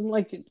 So I'm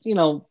like,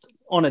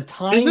 on a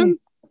time,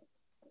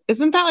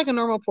 Isn't that like a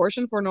normal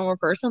portion for a normal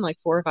person, like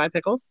 4 or 5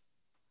 pickles?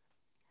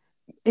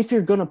 if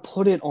you're gonna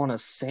put it on a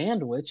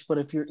sandwich, but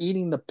if you're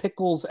eating the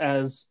pickles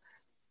as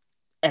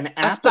an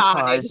A side.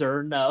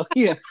 appetizer, no.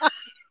 Yeah.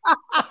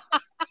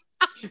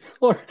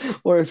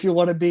 or if you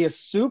want to be a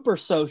super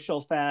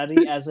social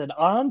fatty as an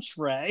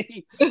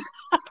entree,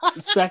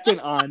 second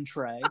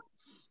entree.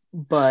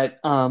 But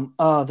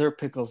their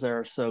pickles there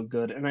are so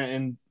good,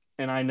 and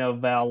and I know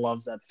Val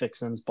loves that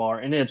Fixins bar,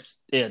 and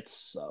it's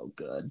so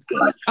good.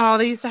 Oh,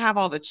 they used to have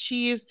all the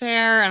cheese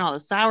there and all the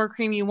sour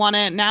cream you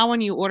wanted. Now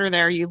when you order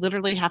there, you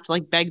literally have to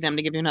like beg them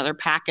to give you another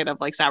packet of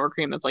like sour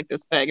cream that's like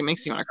this big. It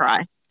makes you want to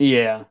cry.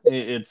 Yeah,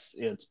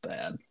 it's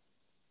bad.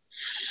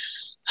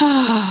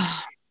 All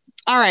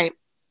right.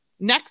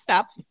 Next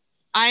up,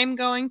 I'm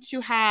going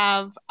to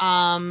have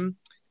a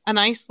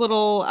nice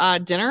little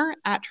dinner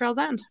at Trail's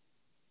End.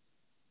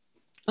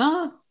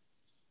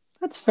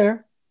 That's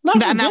fair. Not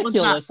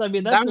ridiculous. I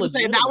mean, that's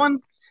legitimate.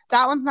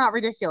 That one's not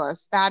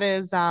ridiculous. That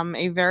is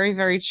a very,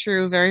 very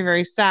true, very,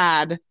 very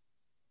sad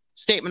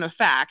statement of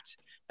fact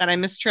that I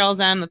miss Trail's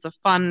End. That's a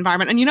fun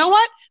environment. And you know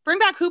what? Bring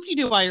back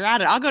Hoop-Dee-Doo while you're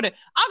at it. I'll go to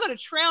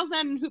Trail's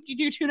End and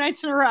Hoop-Dee-Doo 2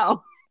 nights in a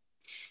row.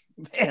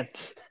 Man.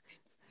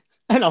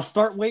 And I'll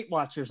start Weight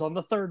Watchers on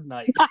the third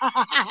night.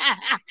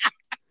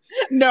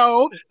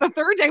 No, the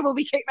third day will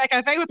be Cake Night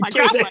Cafe with my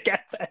crab legs.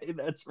 Cafe,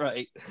 that's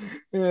right.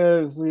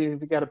 Yeah, we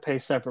got to pay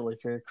separately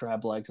for your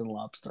crab legs and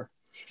lobster.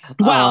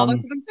 Well,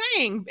 that's what I'm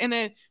saying.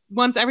 And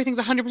once everything's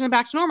 100%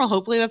 back to normal,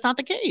 hopefully that's not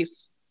the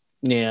case.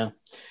 Yeah.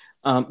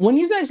 When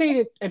you guys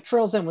ate at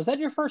Trail's End, was that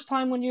your first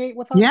time when you ate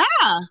with us?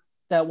 Yeah.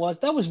 That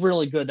was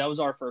really good. That was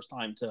our first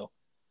time too.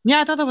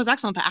 Yeah, I thought that was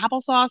excellent. The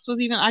applesauce was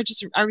even. I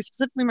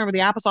specifically remember the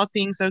applesauce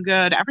being so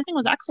good. Everything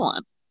was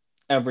excellent.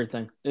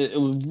 Everything. It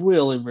was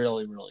really,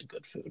 really, really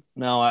good food.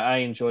 No, I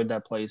enjoyed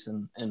that place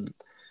and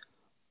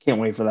can't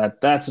wait for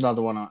that. That's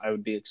another one I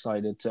would be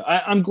excited to.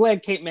 I'm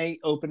glad Cape May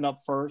opened up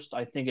first.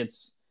 I think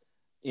it's,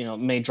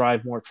 may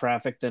drive more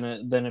traffic than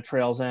a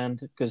Trail's End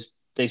because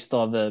they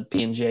still have the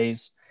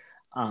P&Js.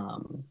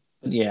 But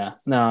yeah,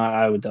 no,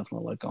 I would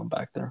definitely like going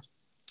back there.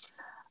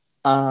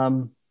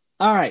 All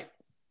right.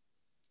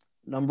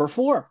 Number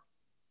 4.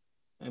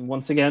 And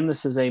once again,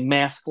 this is a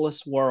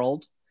maskless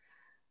world.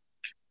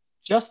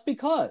 Just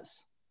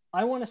because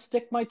I want to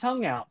stick my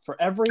tongue out for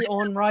every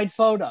on-ride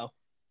photo.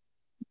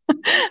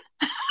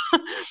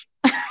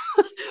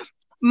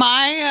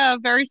 My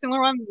very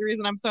similar one, the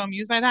reason I'm so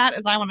amused by that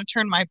is I want to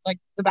turn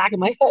the back of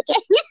my head down.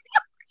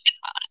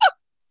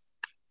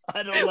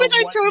 I don't know what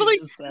you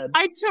just said.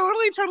 I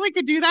totally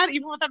could do that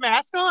even with a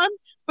mask on.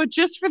 But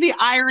just for the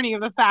irony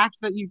of the fact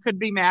that you could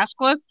be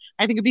maskless,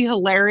 I think it'd be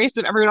hilarious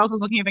if everyone else was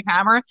looking at the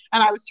camera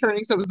and I was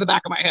turning so it was the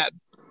back of my head.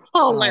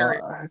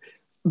 Hilarious.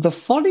 The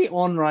funny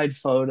on-ride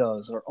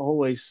photos are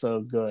always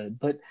so good.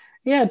 But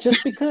yeah,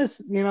 just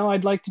because,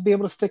 I'd like to be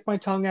able to stick my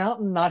tongue out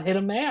and not hit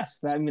a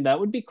mask. I mean, that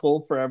would be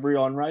cool for every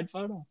on-ride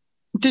photo.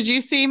 Did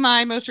you see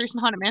my most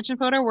recent Haunted Mansion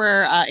photo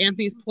where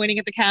Anthony's pointing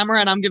at the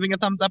camera and I'm giving a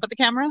thumbs up at the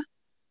camera?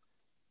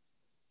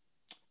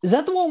 Is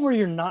that the one where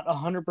you're not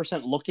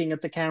 100% looking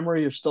at the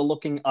camera? You're still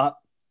looking up?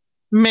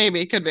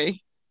 Maybe, could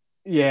be.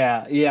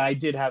 Yeah, I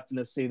did happen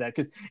to see that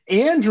because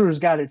Andrew's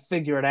got it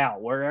figured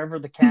out. Wherever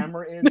the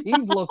camera is,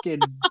 he's looking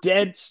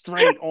dead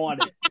straight on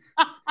it.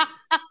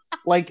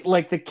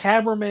 Like the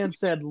cameraman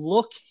said,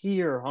 "Look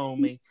here,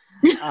 homie."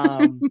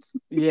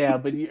 Yeah,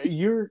 but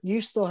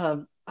you still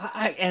have.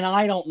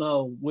 I don't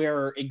know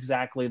where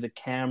exactly the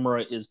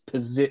camera is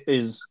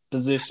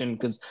positioned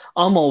because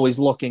I'm always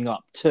looking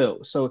up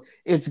too. So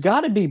it's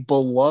got to be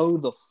below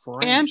the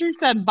frame. Andrew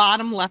said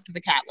bottom left of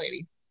the cat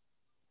lady.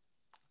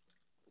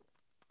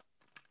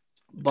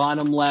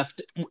 Bottom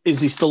left.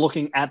 Is he still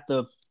looking at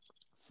the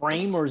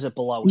frame or is it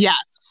below it?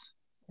 Yes.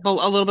 A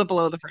little bit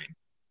below the frame.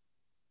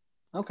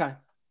 Okay. In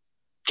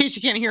case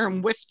you can't hear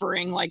him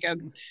whispering like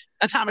an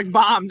atomic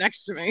bomb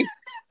next to me.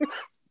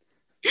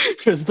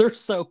 Because they're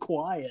so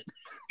quiet.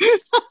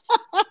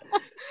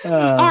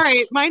 All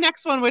right. My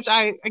next one, which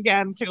I,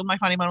 again, tickled my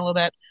funny bone a little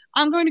bit.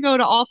 I'm going to go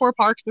to all 4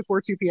 parks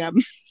before 2 p.m.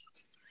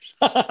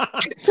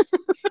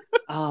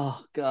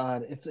 Oh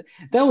God! If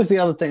that was the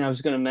other thing I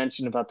was going to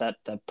mention about that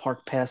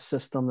park pass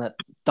system, that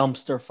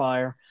dumpster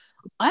fire,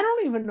 I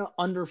don't even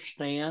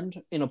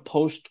understand in a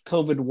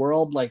post-COVID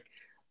world. Like,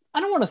 I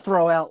don't want to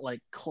throw out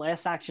like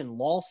class action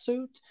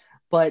lawsuit,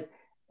 but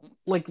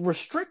like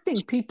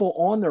restricting people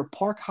on their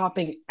park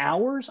hopping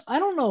hours, I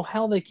don't know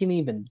how they can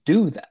even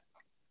do that.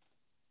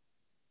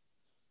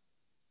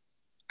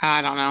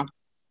 I don't know.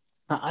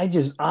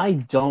 I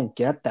don't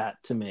get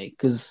that to me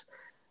because.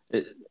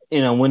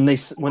 When they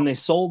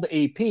sold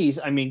APs,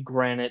 I mean,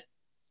 granted,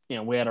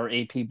 we had our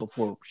AP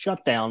before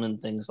shutdown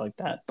and things like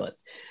that. But,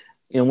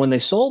 when they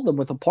sold them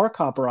with a park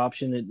hopper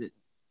option, it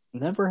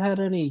never had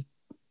any,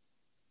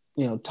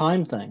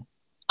 time thing.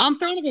 I'm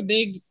throwing up a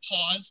big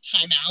pause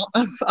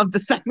timeout of the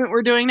segment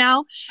we're doing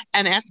now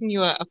and asking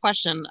you a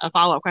question, a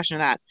follow-up question to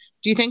that.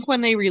 Do you think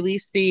when they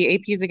release the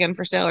APs again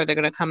for sale, are they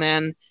going to come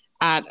in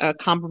at a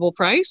comparable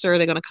price or are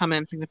they going to come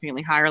in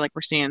significantly higher like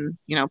we're seeing,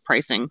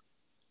 pricing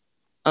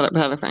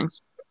other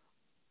things?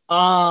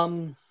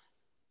 I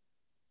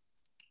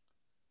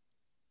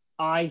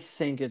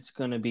think it's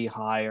going to be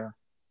higher.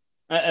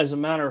 As a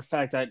matter of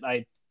fact,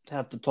 I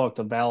have to talk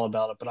to Val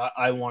about it, but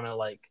I want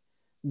to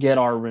get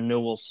our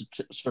renewal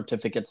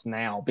certificates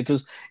now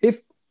because if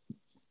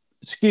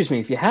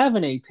you have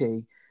an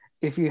AP,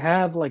 if you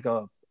have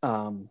a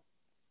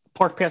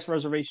park pass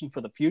reservation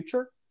for the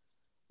future,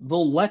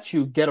 they'll let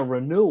you get a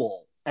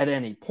renewal at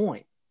any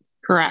point.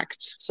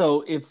 Correct.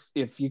 So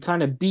if you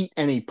kind of beat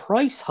any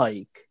price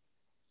hike,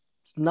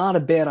 it's not a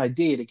bad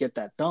idea to get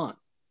that done.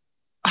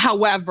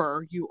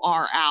 However, you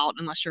are out,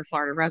 unless you're a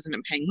Florida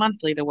resident paying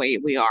monthly the way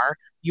we are,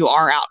 you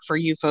are out for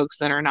you folks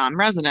that are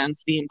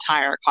non-residents, the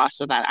entire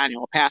cost of that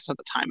annual pass at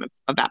the time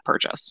of that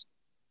purchase.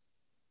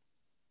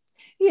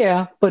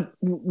 Yeah, but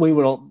we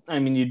would. I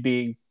mean, you'd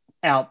be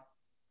out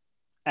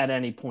at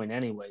any point,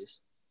 anyways.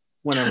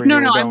 Whenever you No,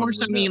 were no, I going more to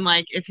so renew. mean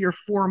like if you're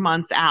 4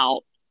 months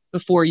out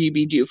before you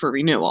be due for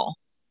renewal,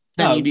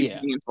 then Oh you'd be yeah,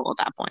 paying in full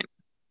at that point.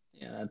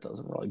 yeah. That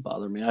doesn't really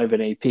bother me. I have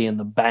an AP in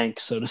the bank,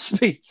 so to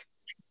speak.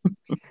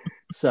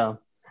 So,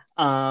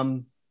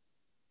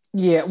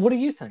 yeah. What do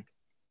you think?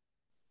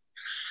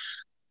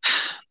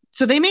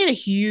 So they made a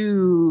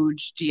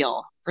huge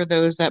deal for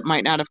those that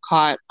might not have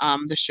caught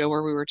the show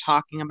where we were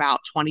talking about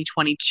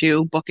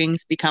 2022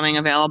 bookings becoming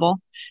available.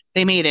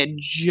 They made a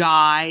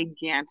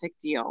gigantic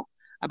deal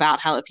about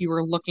how if you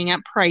were looking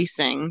at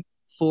pricing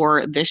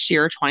for this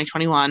year,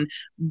 2021,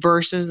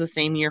 versus the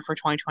same year for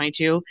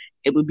 2022,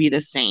 it would be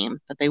the same,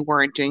 that they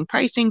weren't doing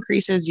price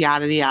increases,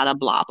 yada, yada,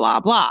 blah, blah,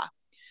 blah.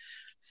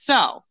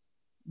 So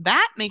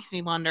that makes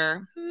me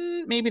wonder,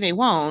 maybe they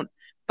won't.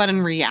 But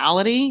in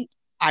reality,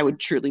 I would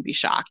truly be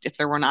shocked if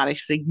there were not a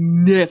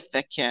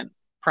significant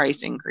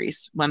price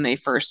increase when they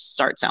first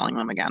start selling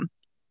them again.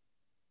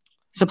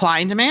 Supply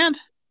and demand.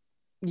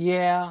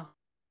 Yeah,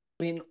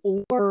 I mean,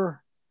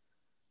 or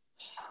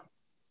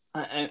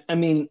I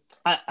mean,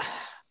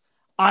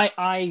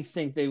 I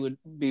think they would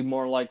be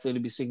more likely to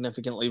be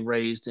significantly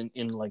raised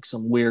in like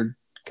some weird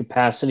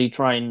capacity,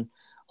 try and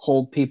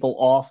hold people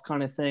off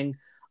kind of thing.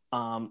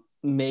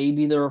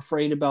 Maybe they're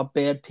afraid about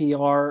bad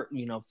PR,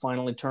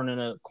 finally turning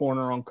a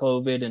corner on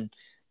COVID and,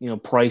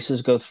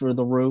 prices go through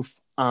the roof.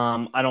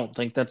 I don't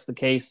think that's the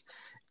case,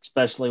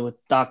 especially with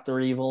Dr.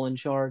 Evil in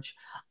charge.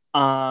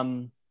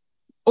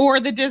 Or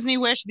the Disney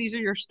Wish, these are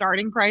your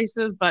starting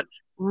prices, but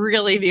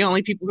really the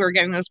only people who are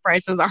getting those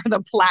prices are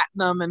the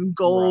platinum and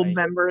gold Right.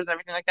 members,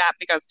 everything like that,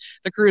 because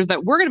the cruise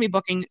that we're going to be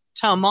booking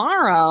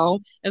tomorrow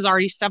is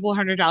already several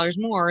 $100s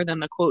more than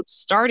the quote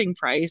starting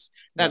price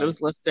that Right.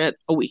 was listed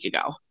a week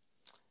ago.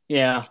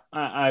 Yeah,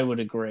 I would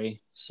agree.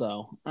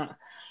 So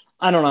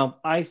I don't know.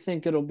 I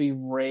think it'll be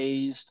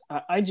raised.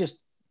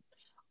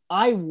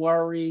 I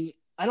worry.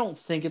 I don't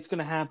think it's going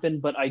to happen,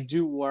 but I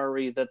do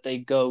worry that they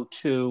go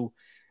to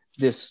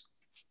this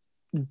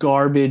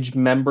garbage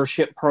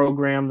membership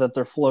program that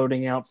they're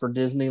floating out for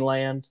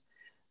Disneyland,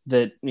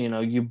 that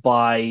you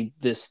buy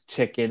this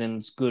ticket and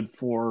it's good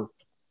for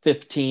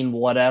 15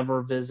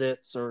 whatever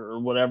visits or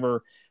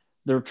whatever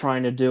they're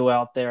trying to do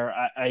out there.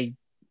 I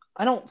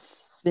don't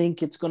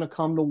think it's going to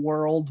come to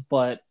World,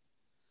 but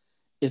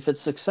if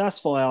it's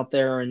successful out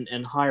there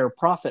and higher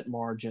profit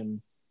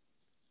margin,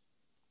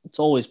 it's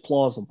always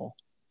plausible.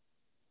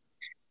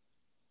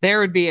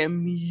 There would be a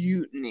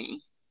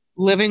mutiny.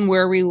 Living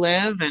where we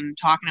live and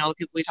talking to all the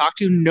people we talk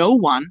to, no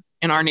one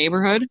in our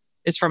neighborhood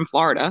is from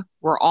Florida.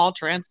 We're all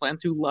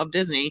transplants who love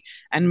Disney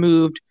and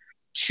moved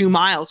 2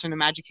 miles from the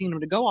Magic Kingdom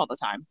to go all the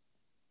time.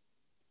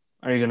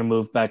 Are you going to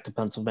move back to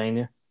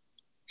Pennsylvania?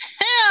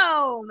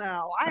 Hell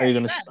no. Are you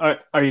going to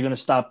are you going to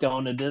stop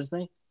going to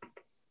Disney?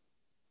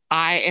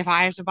 If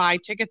I have to buy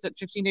tickets at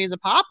 15 days a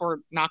pop, we're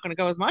not going to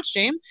go as much,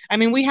 James. I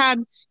mean, we had,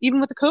 even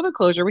with the COVID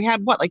closure, we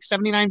had what, like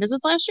 79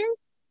 visits last year?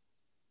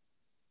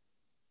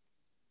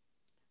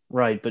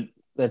 Right, but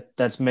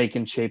that's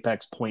making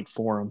Chapek's point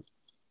for him.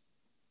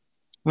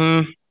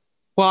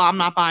 Well, I'm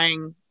not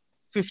buying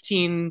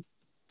 15.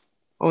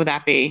 What would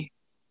that be?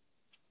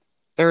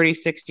 30,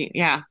 16.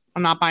 Yeah,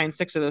 I'm not buying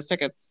 6 of those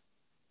tickets.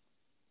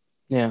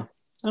 Yeah,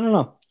 I don't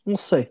know. We'll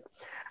see.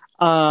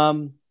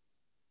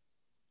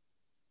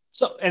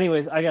 So,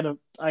 anyways, I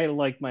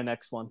like my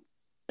next one.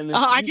 And this,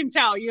 I can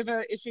tell you have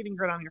a shooting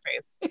grin on your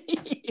face.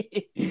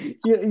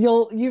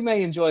 you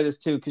may enjoy this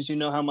too because you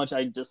know how much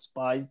I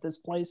despise this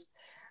place.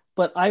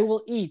 But I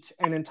will eat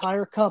an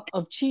entire cup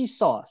of cheese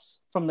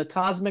sauce from the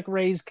Cosmic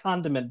Rays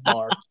condiment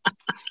bar.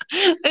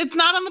 It's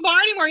not on the bar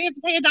anymore. You have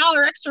to pay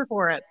 $1 extra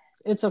for it.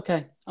 It's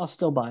okay. I'll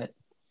still buy it.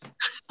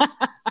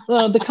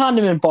 The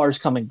condiment bar is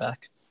coming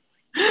back.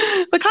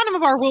 The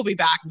condiment bar will be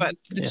back, but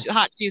the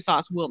hot cheese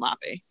sauce will not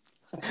be.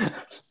 I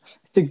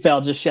think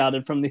Val just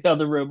shouted from the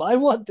other room, I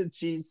want the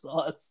cheese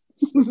sauce.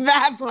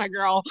 That's my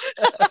girl.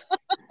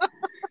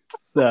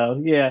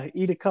 So, yeah,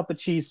 eat a cup of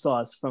cheese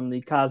sauce from the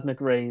Cosmic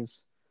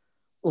Rays.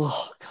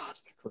 Oh,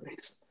 Cosmic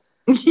Rays.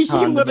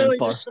 You literally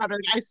just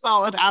shuddered. I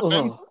saw it happen.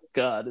 Oh,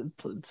 God.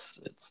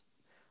 It's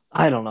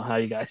I don't know how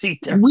you guys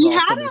eat there. We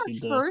had our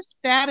first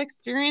bad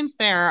experience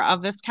there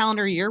of this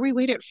calendar year. We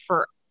waited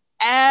forever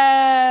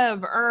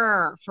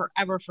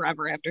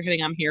after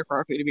hitting I'm here for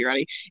our food to be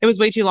ready. It was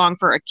way too long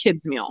for a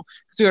kid's meal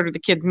because we ordered the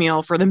kid's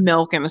meal for the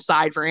milk and the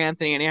side for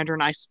Anthony, and Andrew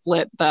and I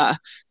split the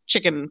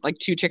chicken, like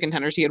 2 chicken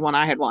tenders. He had one,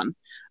 I had one.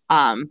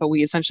 But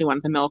we essentially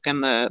went the milk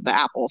and the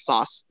apple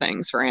sauce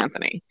things for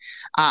Anthony.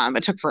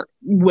 It took for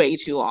way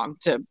too long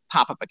to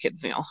pop up a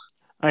kid's meal.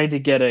 I had to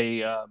get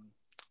a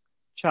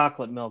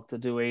chocolate milk to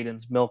do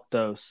Aiden's milk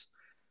dose.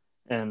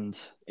 and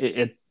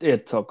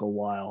it took a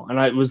while, and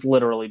it was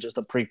literally just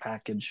a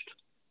prepackaged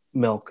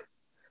milk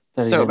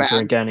that he So didn't bad.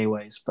 drink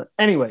anyways. But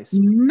anyways,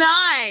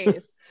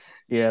 Nice.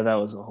 yeah, that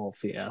was a whole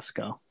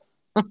fiasco.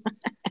 All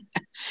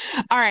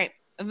right.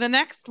 The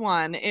next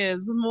one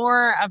is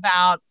more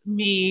about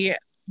me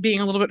being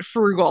a little bit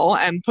frugal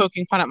and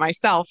poking fun at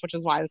myself, which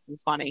is why this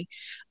is funny.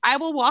 I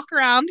will walk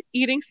around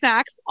eating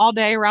snacks all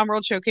day around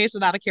World Showcase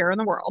without a care in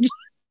the world.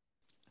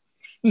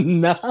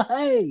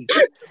 Nice.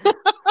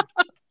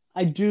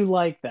 I do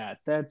like that.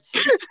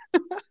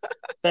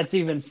 That's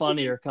even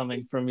funnier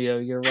coming from you.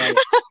 You're right.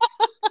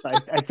 So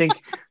I think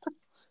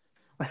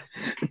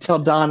until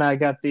Donna, I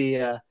got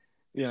the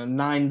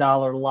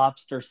 $9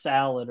 lobster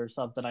salad or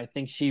something. I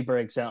think she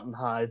breaks out in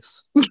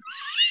hives.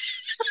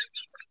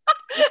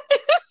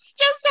 It's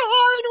just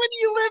hard when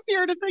you live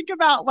here to think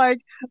about like,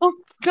 oh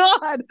God,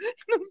 I'm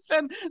gonna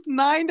spend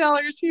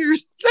 $9 here,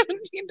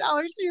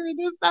 $17 here,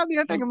 this, that, and the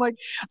other thing. I'm like,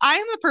 I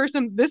am the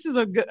person. This is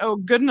a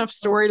good enough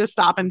story to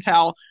stop and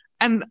tell,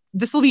 and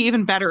this will be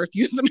even better if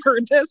you haven't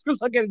heard this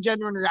because I'll get a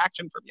genuine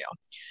reaction from you.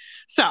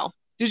 So,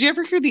 did you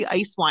ever hear the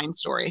ice wine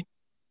story?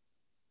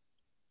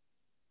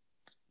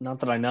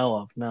 Not that I know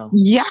of, no.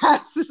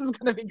 Yes, this is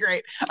going to be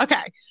great.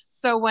 Okay.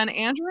 So when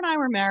Andrew and I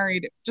were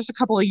married, just a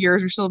couple of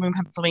years, we are still living in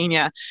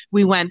Pennsylvania,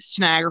 we went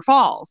to Niagara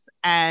Falls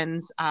and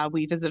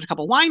we visited a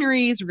couple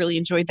wineries, really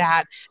enjoyed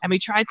that. And we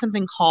tried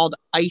something called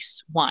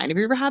ice wine. Have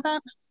you ever had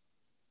that?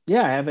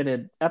 Yeah, I have it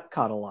at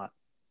Epcot a lot.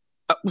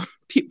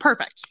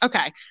 Perfect.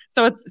 Okay.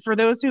 So it's for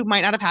those who might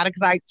not have had it,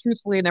 because I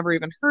truthfully had never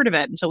even heard of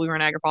it until we were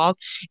in Niagara Falls.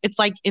 It's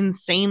like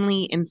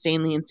insanely,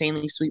 insanely,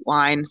 insanely sweet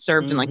wine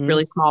served in like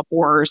really small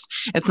pours.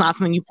 It's not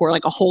something you pour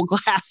like a whole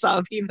glass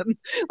of. Even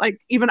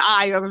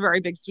I have a very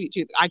big sweet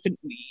tooth.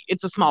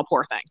 It's a small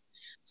pour thing.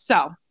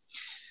 So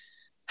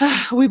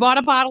we bought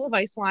a bottle of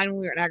ice wine when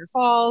we were at Niagara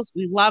Falls.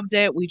 We loved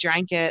it. We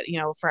drank it,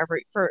 for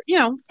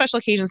special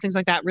occasions, things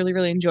like that. Really,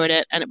 really enjoyed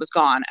it, and it was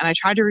gone. And I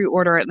tried to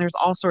reorder it, and there's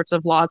all sorts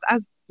of laws,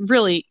 as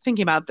really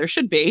thinking about there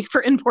should be,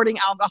 for importing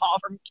alcohol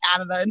from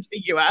Canada into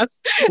the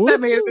U.S. that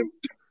made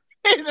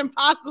it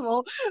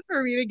impossible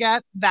for me to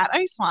get that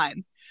ice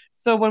wine.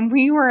 So when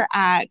we were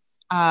at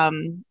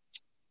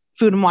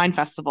Food and Wine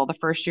Festival the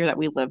first year that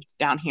we lived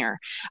down here.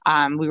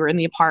 We were in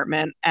the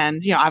apartment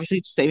and,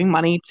 obviously saving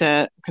money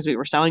because we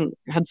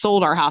had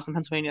sold our house in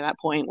Pennsylvania at that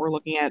point. We're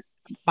looking at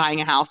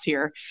buying a house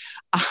here.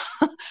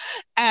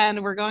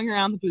 And we're going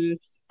around the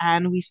booth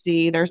and we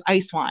see there's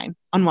ice wine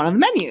on one of the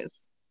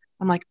menus.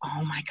 I'm like,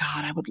 oh my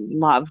God, I would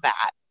love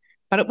that.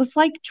 But it was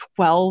like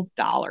 $12.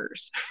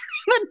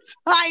 The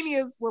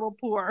tiniest little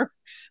pour.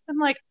 I'm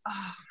like,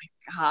 oh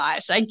my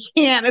gosh, I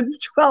can't.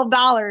 It's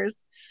 $12.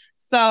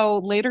 So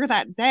later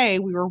that day,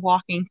 we were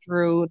walking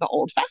through the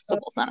old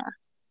festival center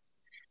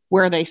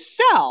where they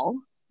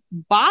sell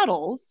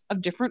bottles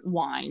of different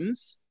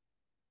wines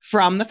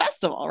from the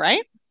festival,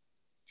 right?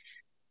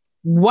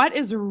 What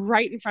is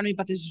right in front of me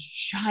but this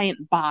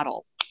giant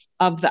bottle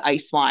of the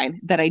ice wine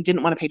that I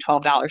didn't want to pay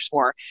 $12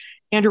 for?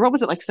 Andrew, what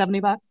was it, like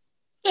 $70?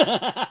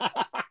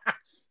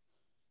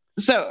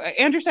 So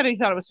Andrew said he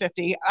thought it was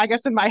 50. I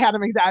guess in my head,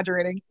 I'm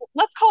exaggerating.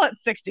 Let's call it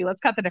 60. Let's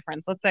cut the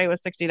difference. Let's say it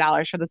was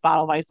 $60 for this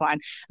bottle of ice wine.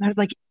 And I was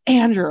like,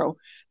 Andrew,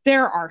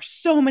 there are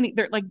so many,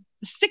 like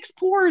 6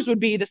 pours would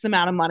be this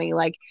amount of money.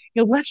 Like,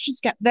 let's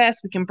just get this.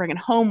 We can bring it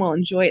home. We'll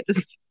enjoy it. The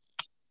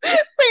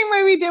same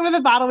way we did with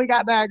the bottle we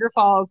got in Niagara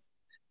Falls.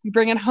 We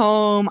bring it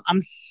home. I'm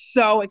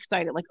so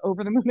excited, like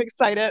over the moon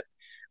excited.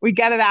 We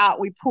get it out.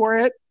 We pour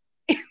it.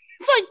 It's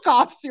like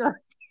cough syrup.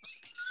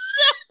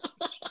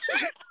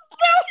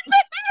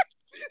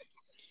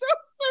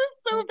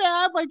 So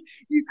bad, like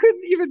you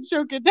couldn't even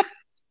choke it down.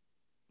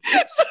 So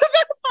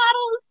that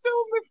bottle is still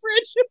in the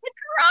fridge in the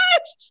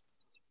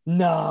garage.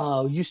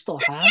 No, you still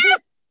have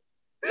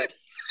it?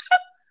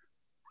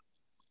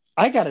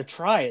 I gotta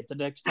try it the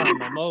next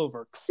time I'm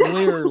over.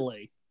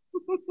 Clearly,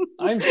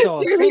 I'm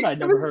so upset I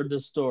never heard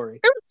this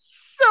story. It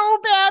was so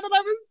bad, and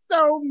I was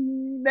so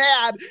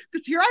mad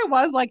because here I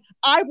was, like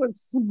I was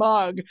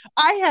smug.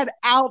 I had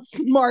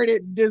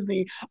outsmarted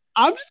Disney.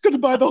 I'm just going to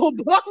buy the whole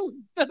bottle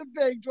instead of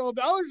paying $12 for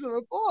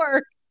the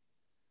pour.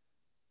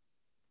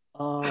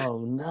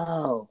 Oh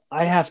no!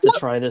 I have to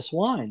try this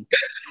wine.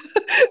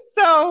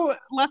 So,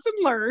 lesson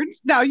learned.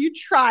 Now you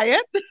try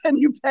it and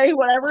you pay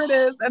whatever it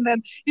is, and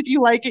then if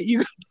you like it, you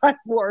can buy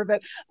more of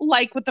it.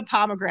 Like with the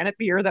pomegranate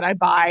beer that I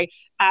buy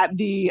at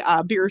the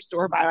beer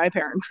store by my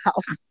parents'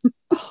 house.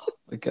 Oh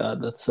my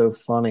God, that's so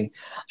funny.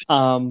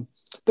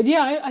 But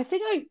yeah, I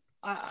think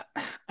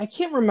I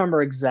can't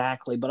remember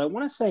exactly, but I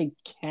want to say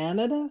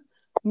Canada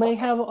may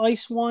have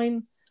ice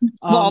wine.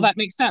 Well, that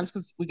makes sense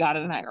because we got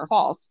it in Niagara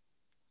Falls.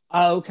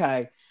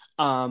 Okay.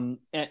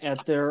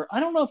 At their, I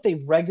don't know if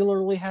they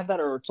regularly have that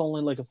or it's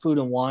only like a food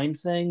and wine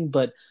thing,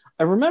 but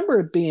I remember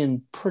it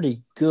being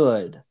pretty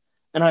good.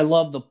 And I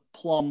love the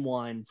plum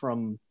wine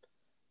from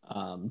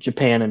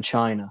Japan and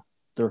China,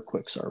 their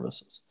quick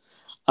services.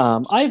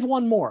 I have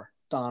one more,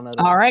 Donna.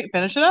 All right,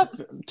 finish it up.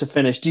 To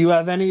finish. Do you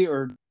have any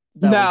or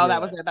No, your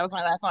that was last. it. That was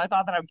my last one. I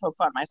thought that I would poke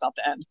fun at myself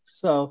to end.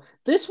 So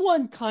this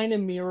one kind of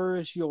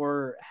mirrors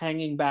your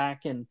hanging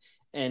back and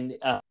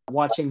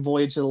watching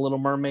Voyage of the Little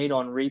Mermaid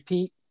on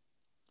repeat.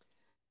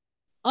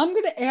 I'm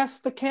going to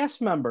ask the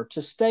cast member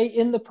to stay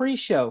in the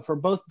pre-show for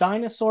both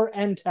Dinosaur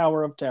and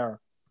Tower of Terror.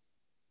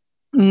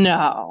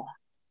 No.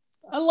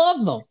 I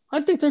love them.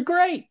 I think they're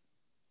great.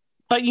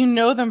 But you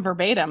know them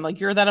verbatim. Like,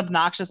 you're that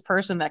obnoxious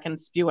person that can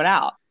spew it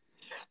out.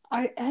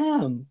 I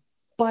am,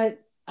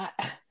 but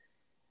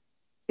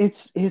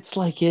it's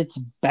like it's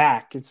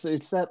back. It's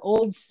that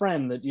old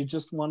friend that you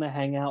just want to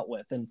hang out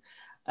with. And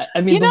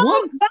I mean, You the know,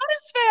 one that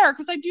is fair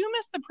because I do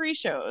miss the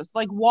pre-shows.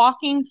 Like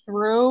walking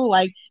through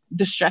like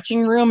the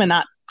stretching room and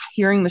not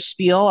hearing the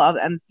spiel of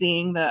and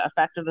seeing the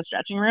effect of the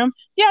stretching room.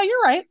 Yeah,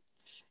 you're right.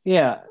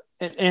 yeah,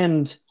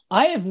 and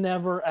I have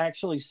never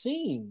actually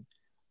seen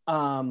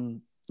the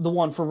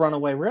one for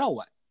Runaway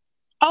Railway.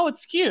 Oh,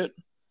 it's cute.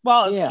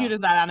 Well, as Yeah, cute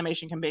as that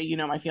animation can be, you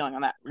know my feeling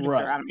on that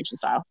particular right. animation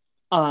style.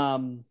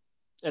 And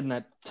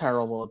that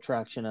terrible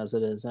attraction as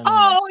it is, Oh,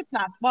 anyways. it's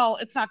not. Well,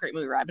 it's not a great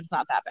movie ride, but it's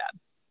not that bad.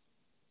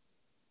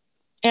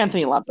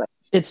 Anthony loves it.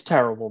 It's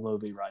terrible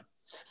movie ride.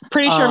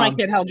 Pretty sure my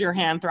kid held your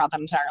hand throughout that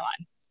entire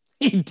line.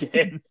 He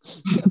did.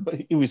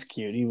 He was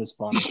cute. He was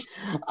funny.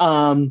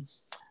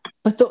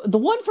 But the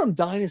one from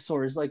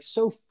Dinosaur is like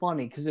so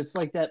funny because it's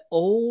like that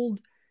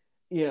old,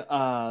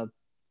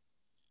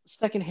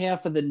 second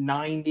half of the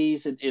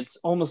 90s. It's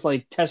almost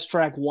like Test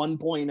Track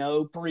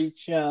 1.0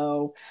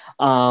 pre-show.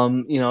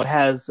 It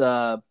has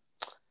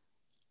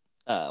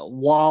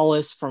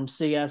Wallace from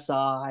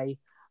CSI.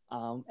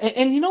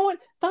 And you know what?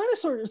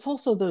 Dinosaur, it's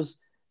also those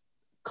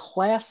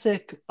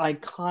classic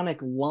iconic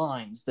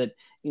lines that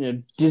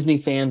Disney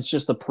fans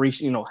just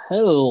appreciate.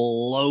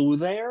 Hello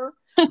there.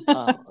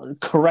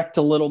 Correct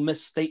a little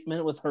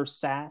misstatement with her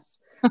sass.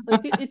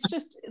 Like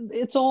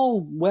it's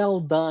all well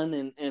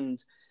done,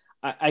 and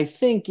I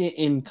think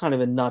in kind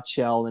of a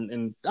nutshell,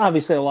 and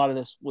obviously a lot of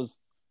this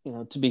was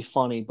to be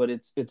funny, but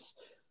it's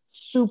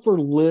super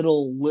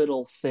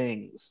little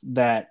things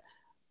that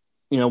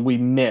we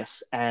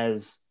miss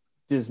as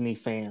Disney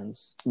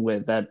fans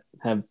with that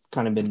have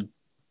kind of been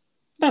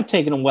not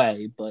taken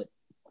away, but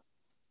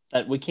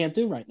that we can't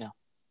do right now.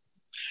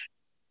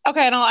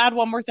 Okay, and I'll add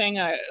one more thing.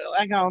 I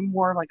go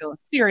more like a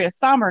serious,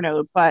 somber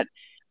note, but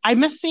I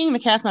miss seeing the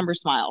cast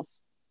members'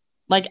 smiles,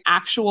 like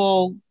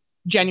actual,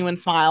 genuine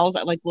smiles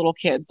at like little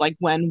kids, like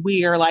when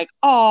we are like,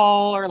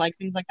 oh, or like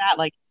things like that.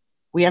 Like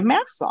we have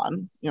masks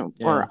on, Yeah.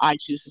 or I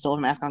choose to still have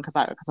a mask on because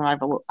I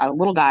have a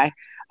little guy,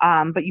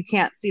 but you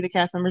can't see the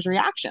cast members'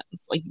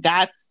 reactions. Like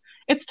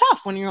it's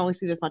tough when you only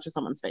see this much of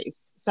someone's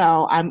face.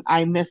 So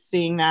I miss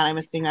seeing that. I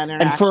miss seeing that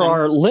interaction. And for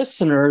our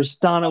listeners,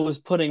 Donna was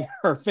putting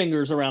her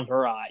fingers around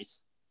her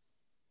eyes.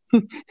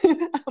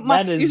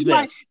 These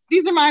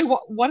are my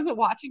what is it?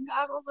 Watching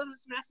goggles?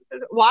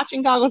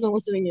 Watching goggles and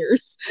listening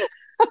ears.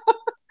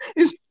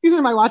 these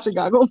are my watching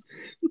goggles.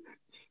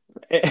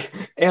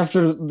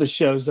 After the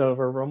show's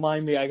over,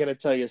 remind me. I got to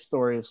tell you a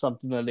story of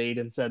something that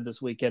Aiden said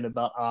this weekend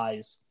about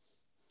eyes.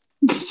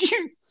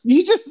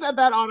 You just said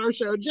that on our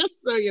show,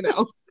 just so you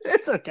know.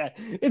 It's okay.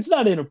 It's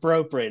not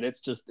inappropriate.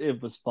 It's just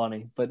it was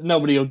funny, but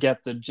nobody will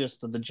get the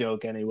gist of the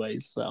joke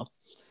anyways. So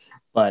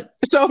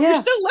if you're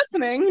still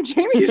listening,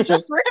 Jamie's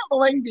just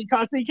rambling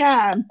because he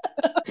can.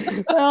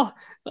 Well,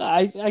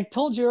 I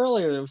told you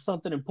earlier there was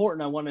something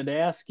important I wanted to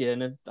ask you,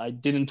 and I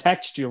didn't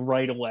text you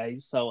right away,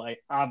 so I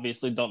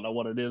obviously don't know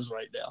what it is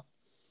right now.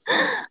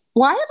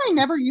 Why have I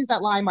never used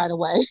that line, by the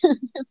way?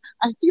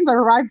 It seems I've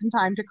arrived in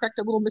time to correct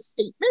a little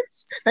misstatement.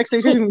 Next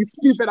time you're saying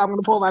stupid, I'm going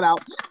to pull that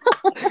out.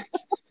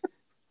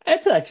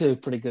 It's actually a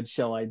pretty good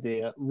show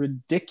idea.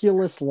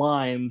 Ridiculous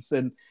lines,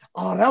 and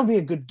that would be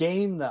a good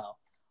game, though.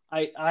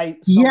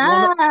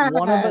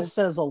 One of us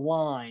says a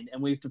line,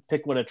 and we have to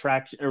pick what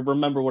attraction or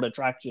remember what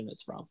attraction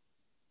it's from.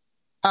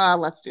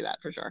 Let's do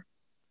that for sure.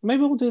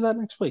 Maybe we'll do that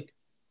next week.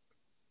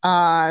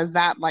 Is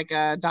that like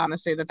a Donna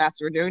say that's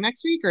what we're doing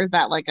next week, or is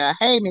that like a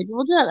hey, maybe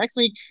we'll do that next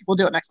week? We'll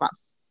do it next month.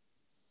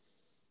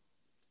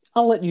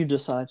 I'll let you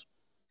decide.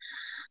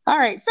 All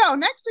right. So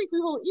next week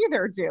we will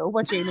either do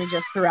what Jamie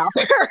just threw out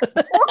there, or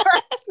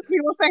we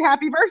will say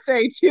happy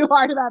birthday to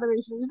Art of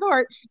Animation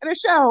Resort and a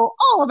show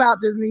all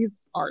about Disney's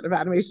Art of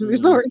Animation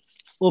Resort.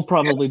 We'll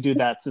probably do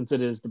that since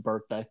it is the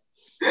birthday.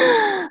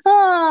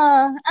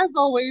 As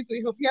always,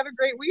 we hope you have a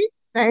great week.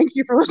 Thank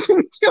you for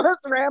listening to us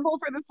ramble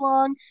for this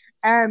long,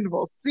 and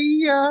we'll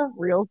see you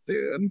real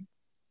soon.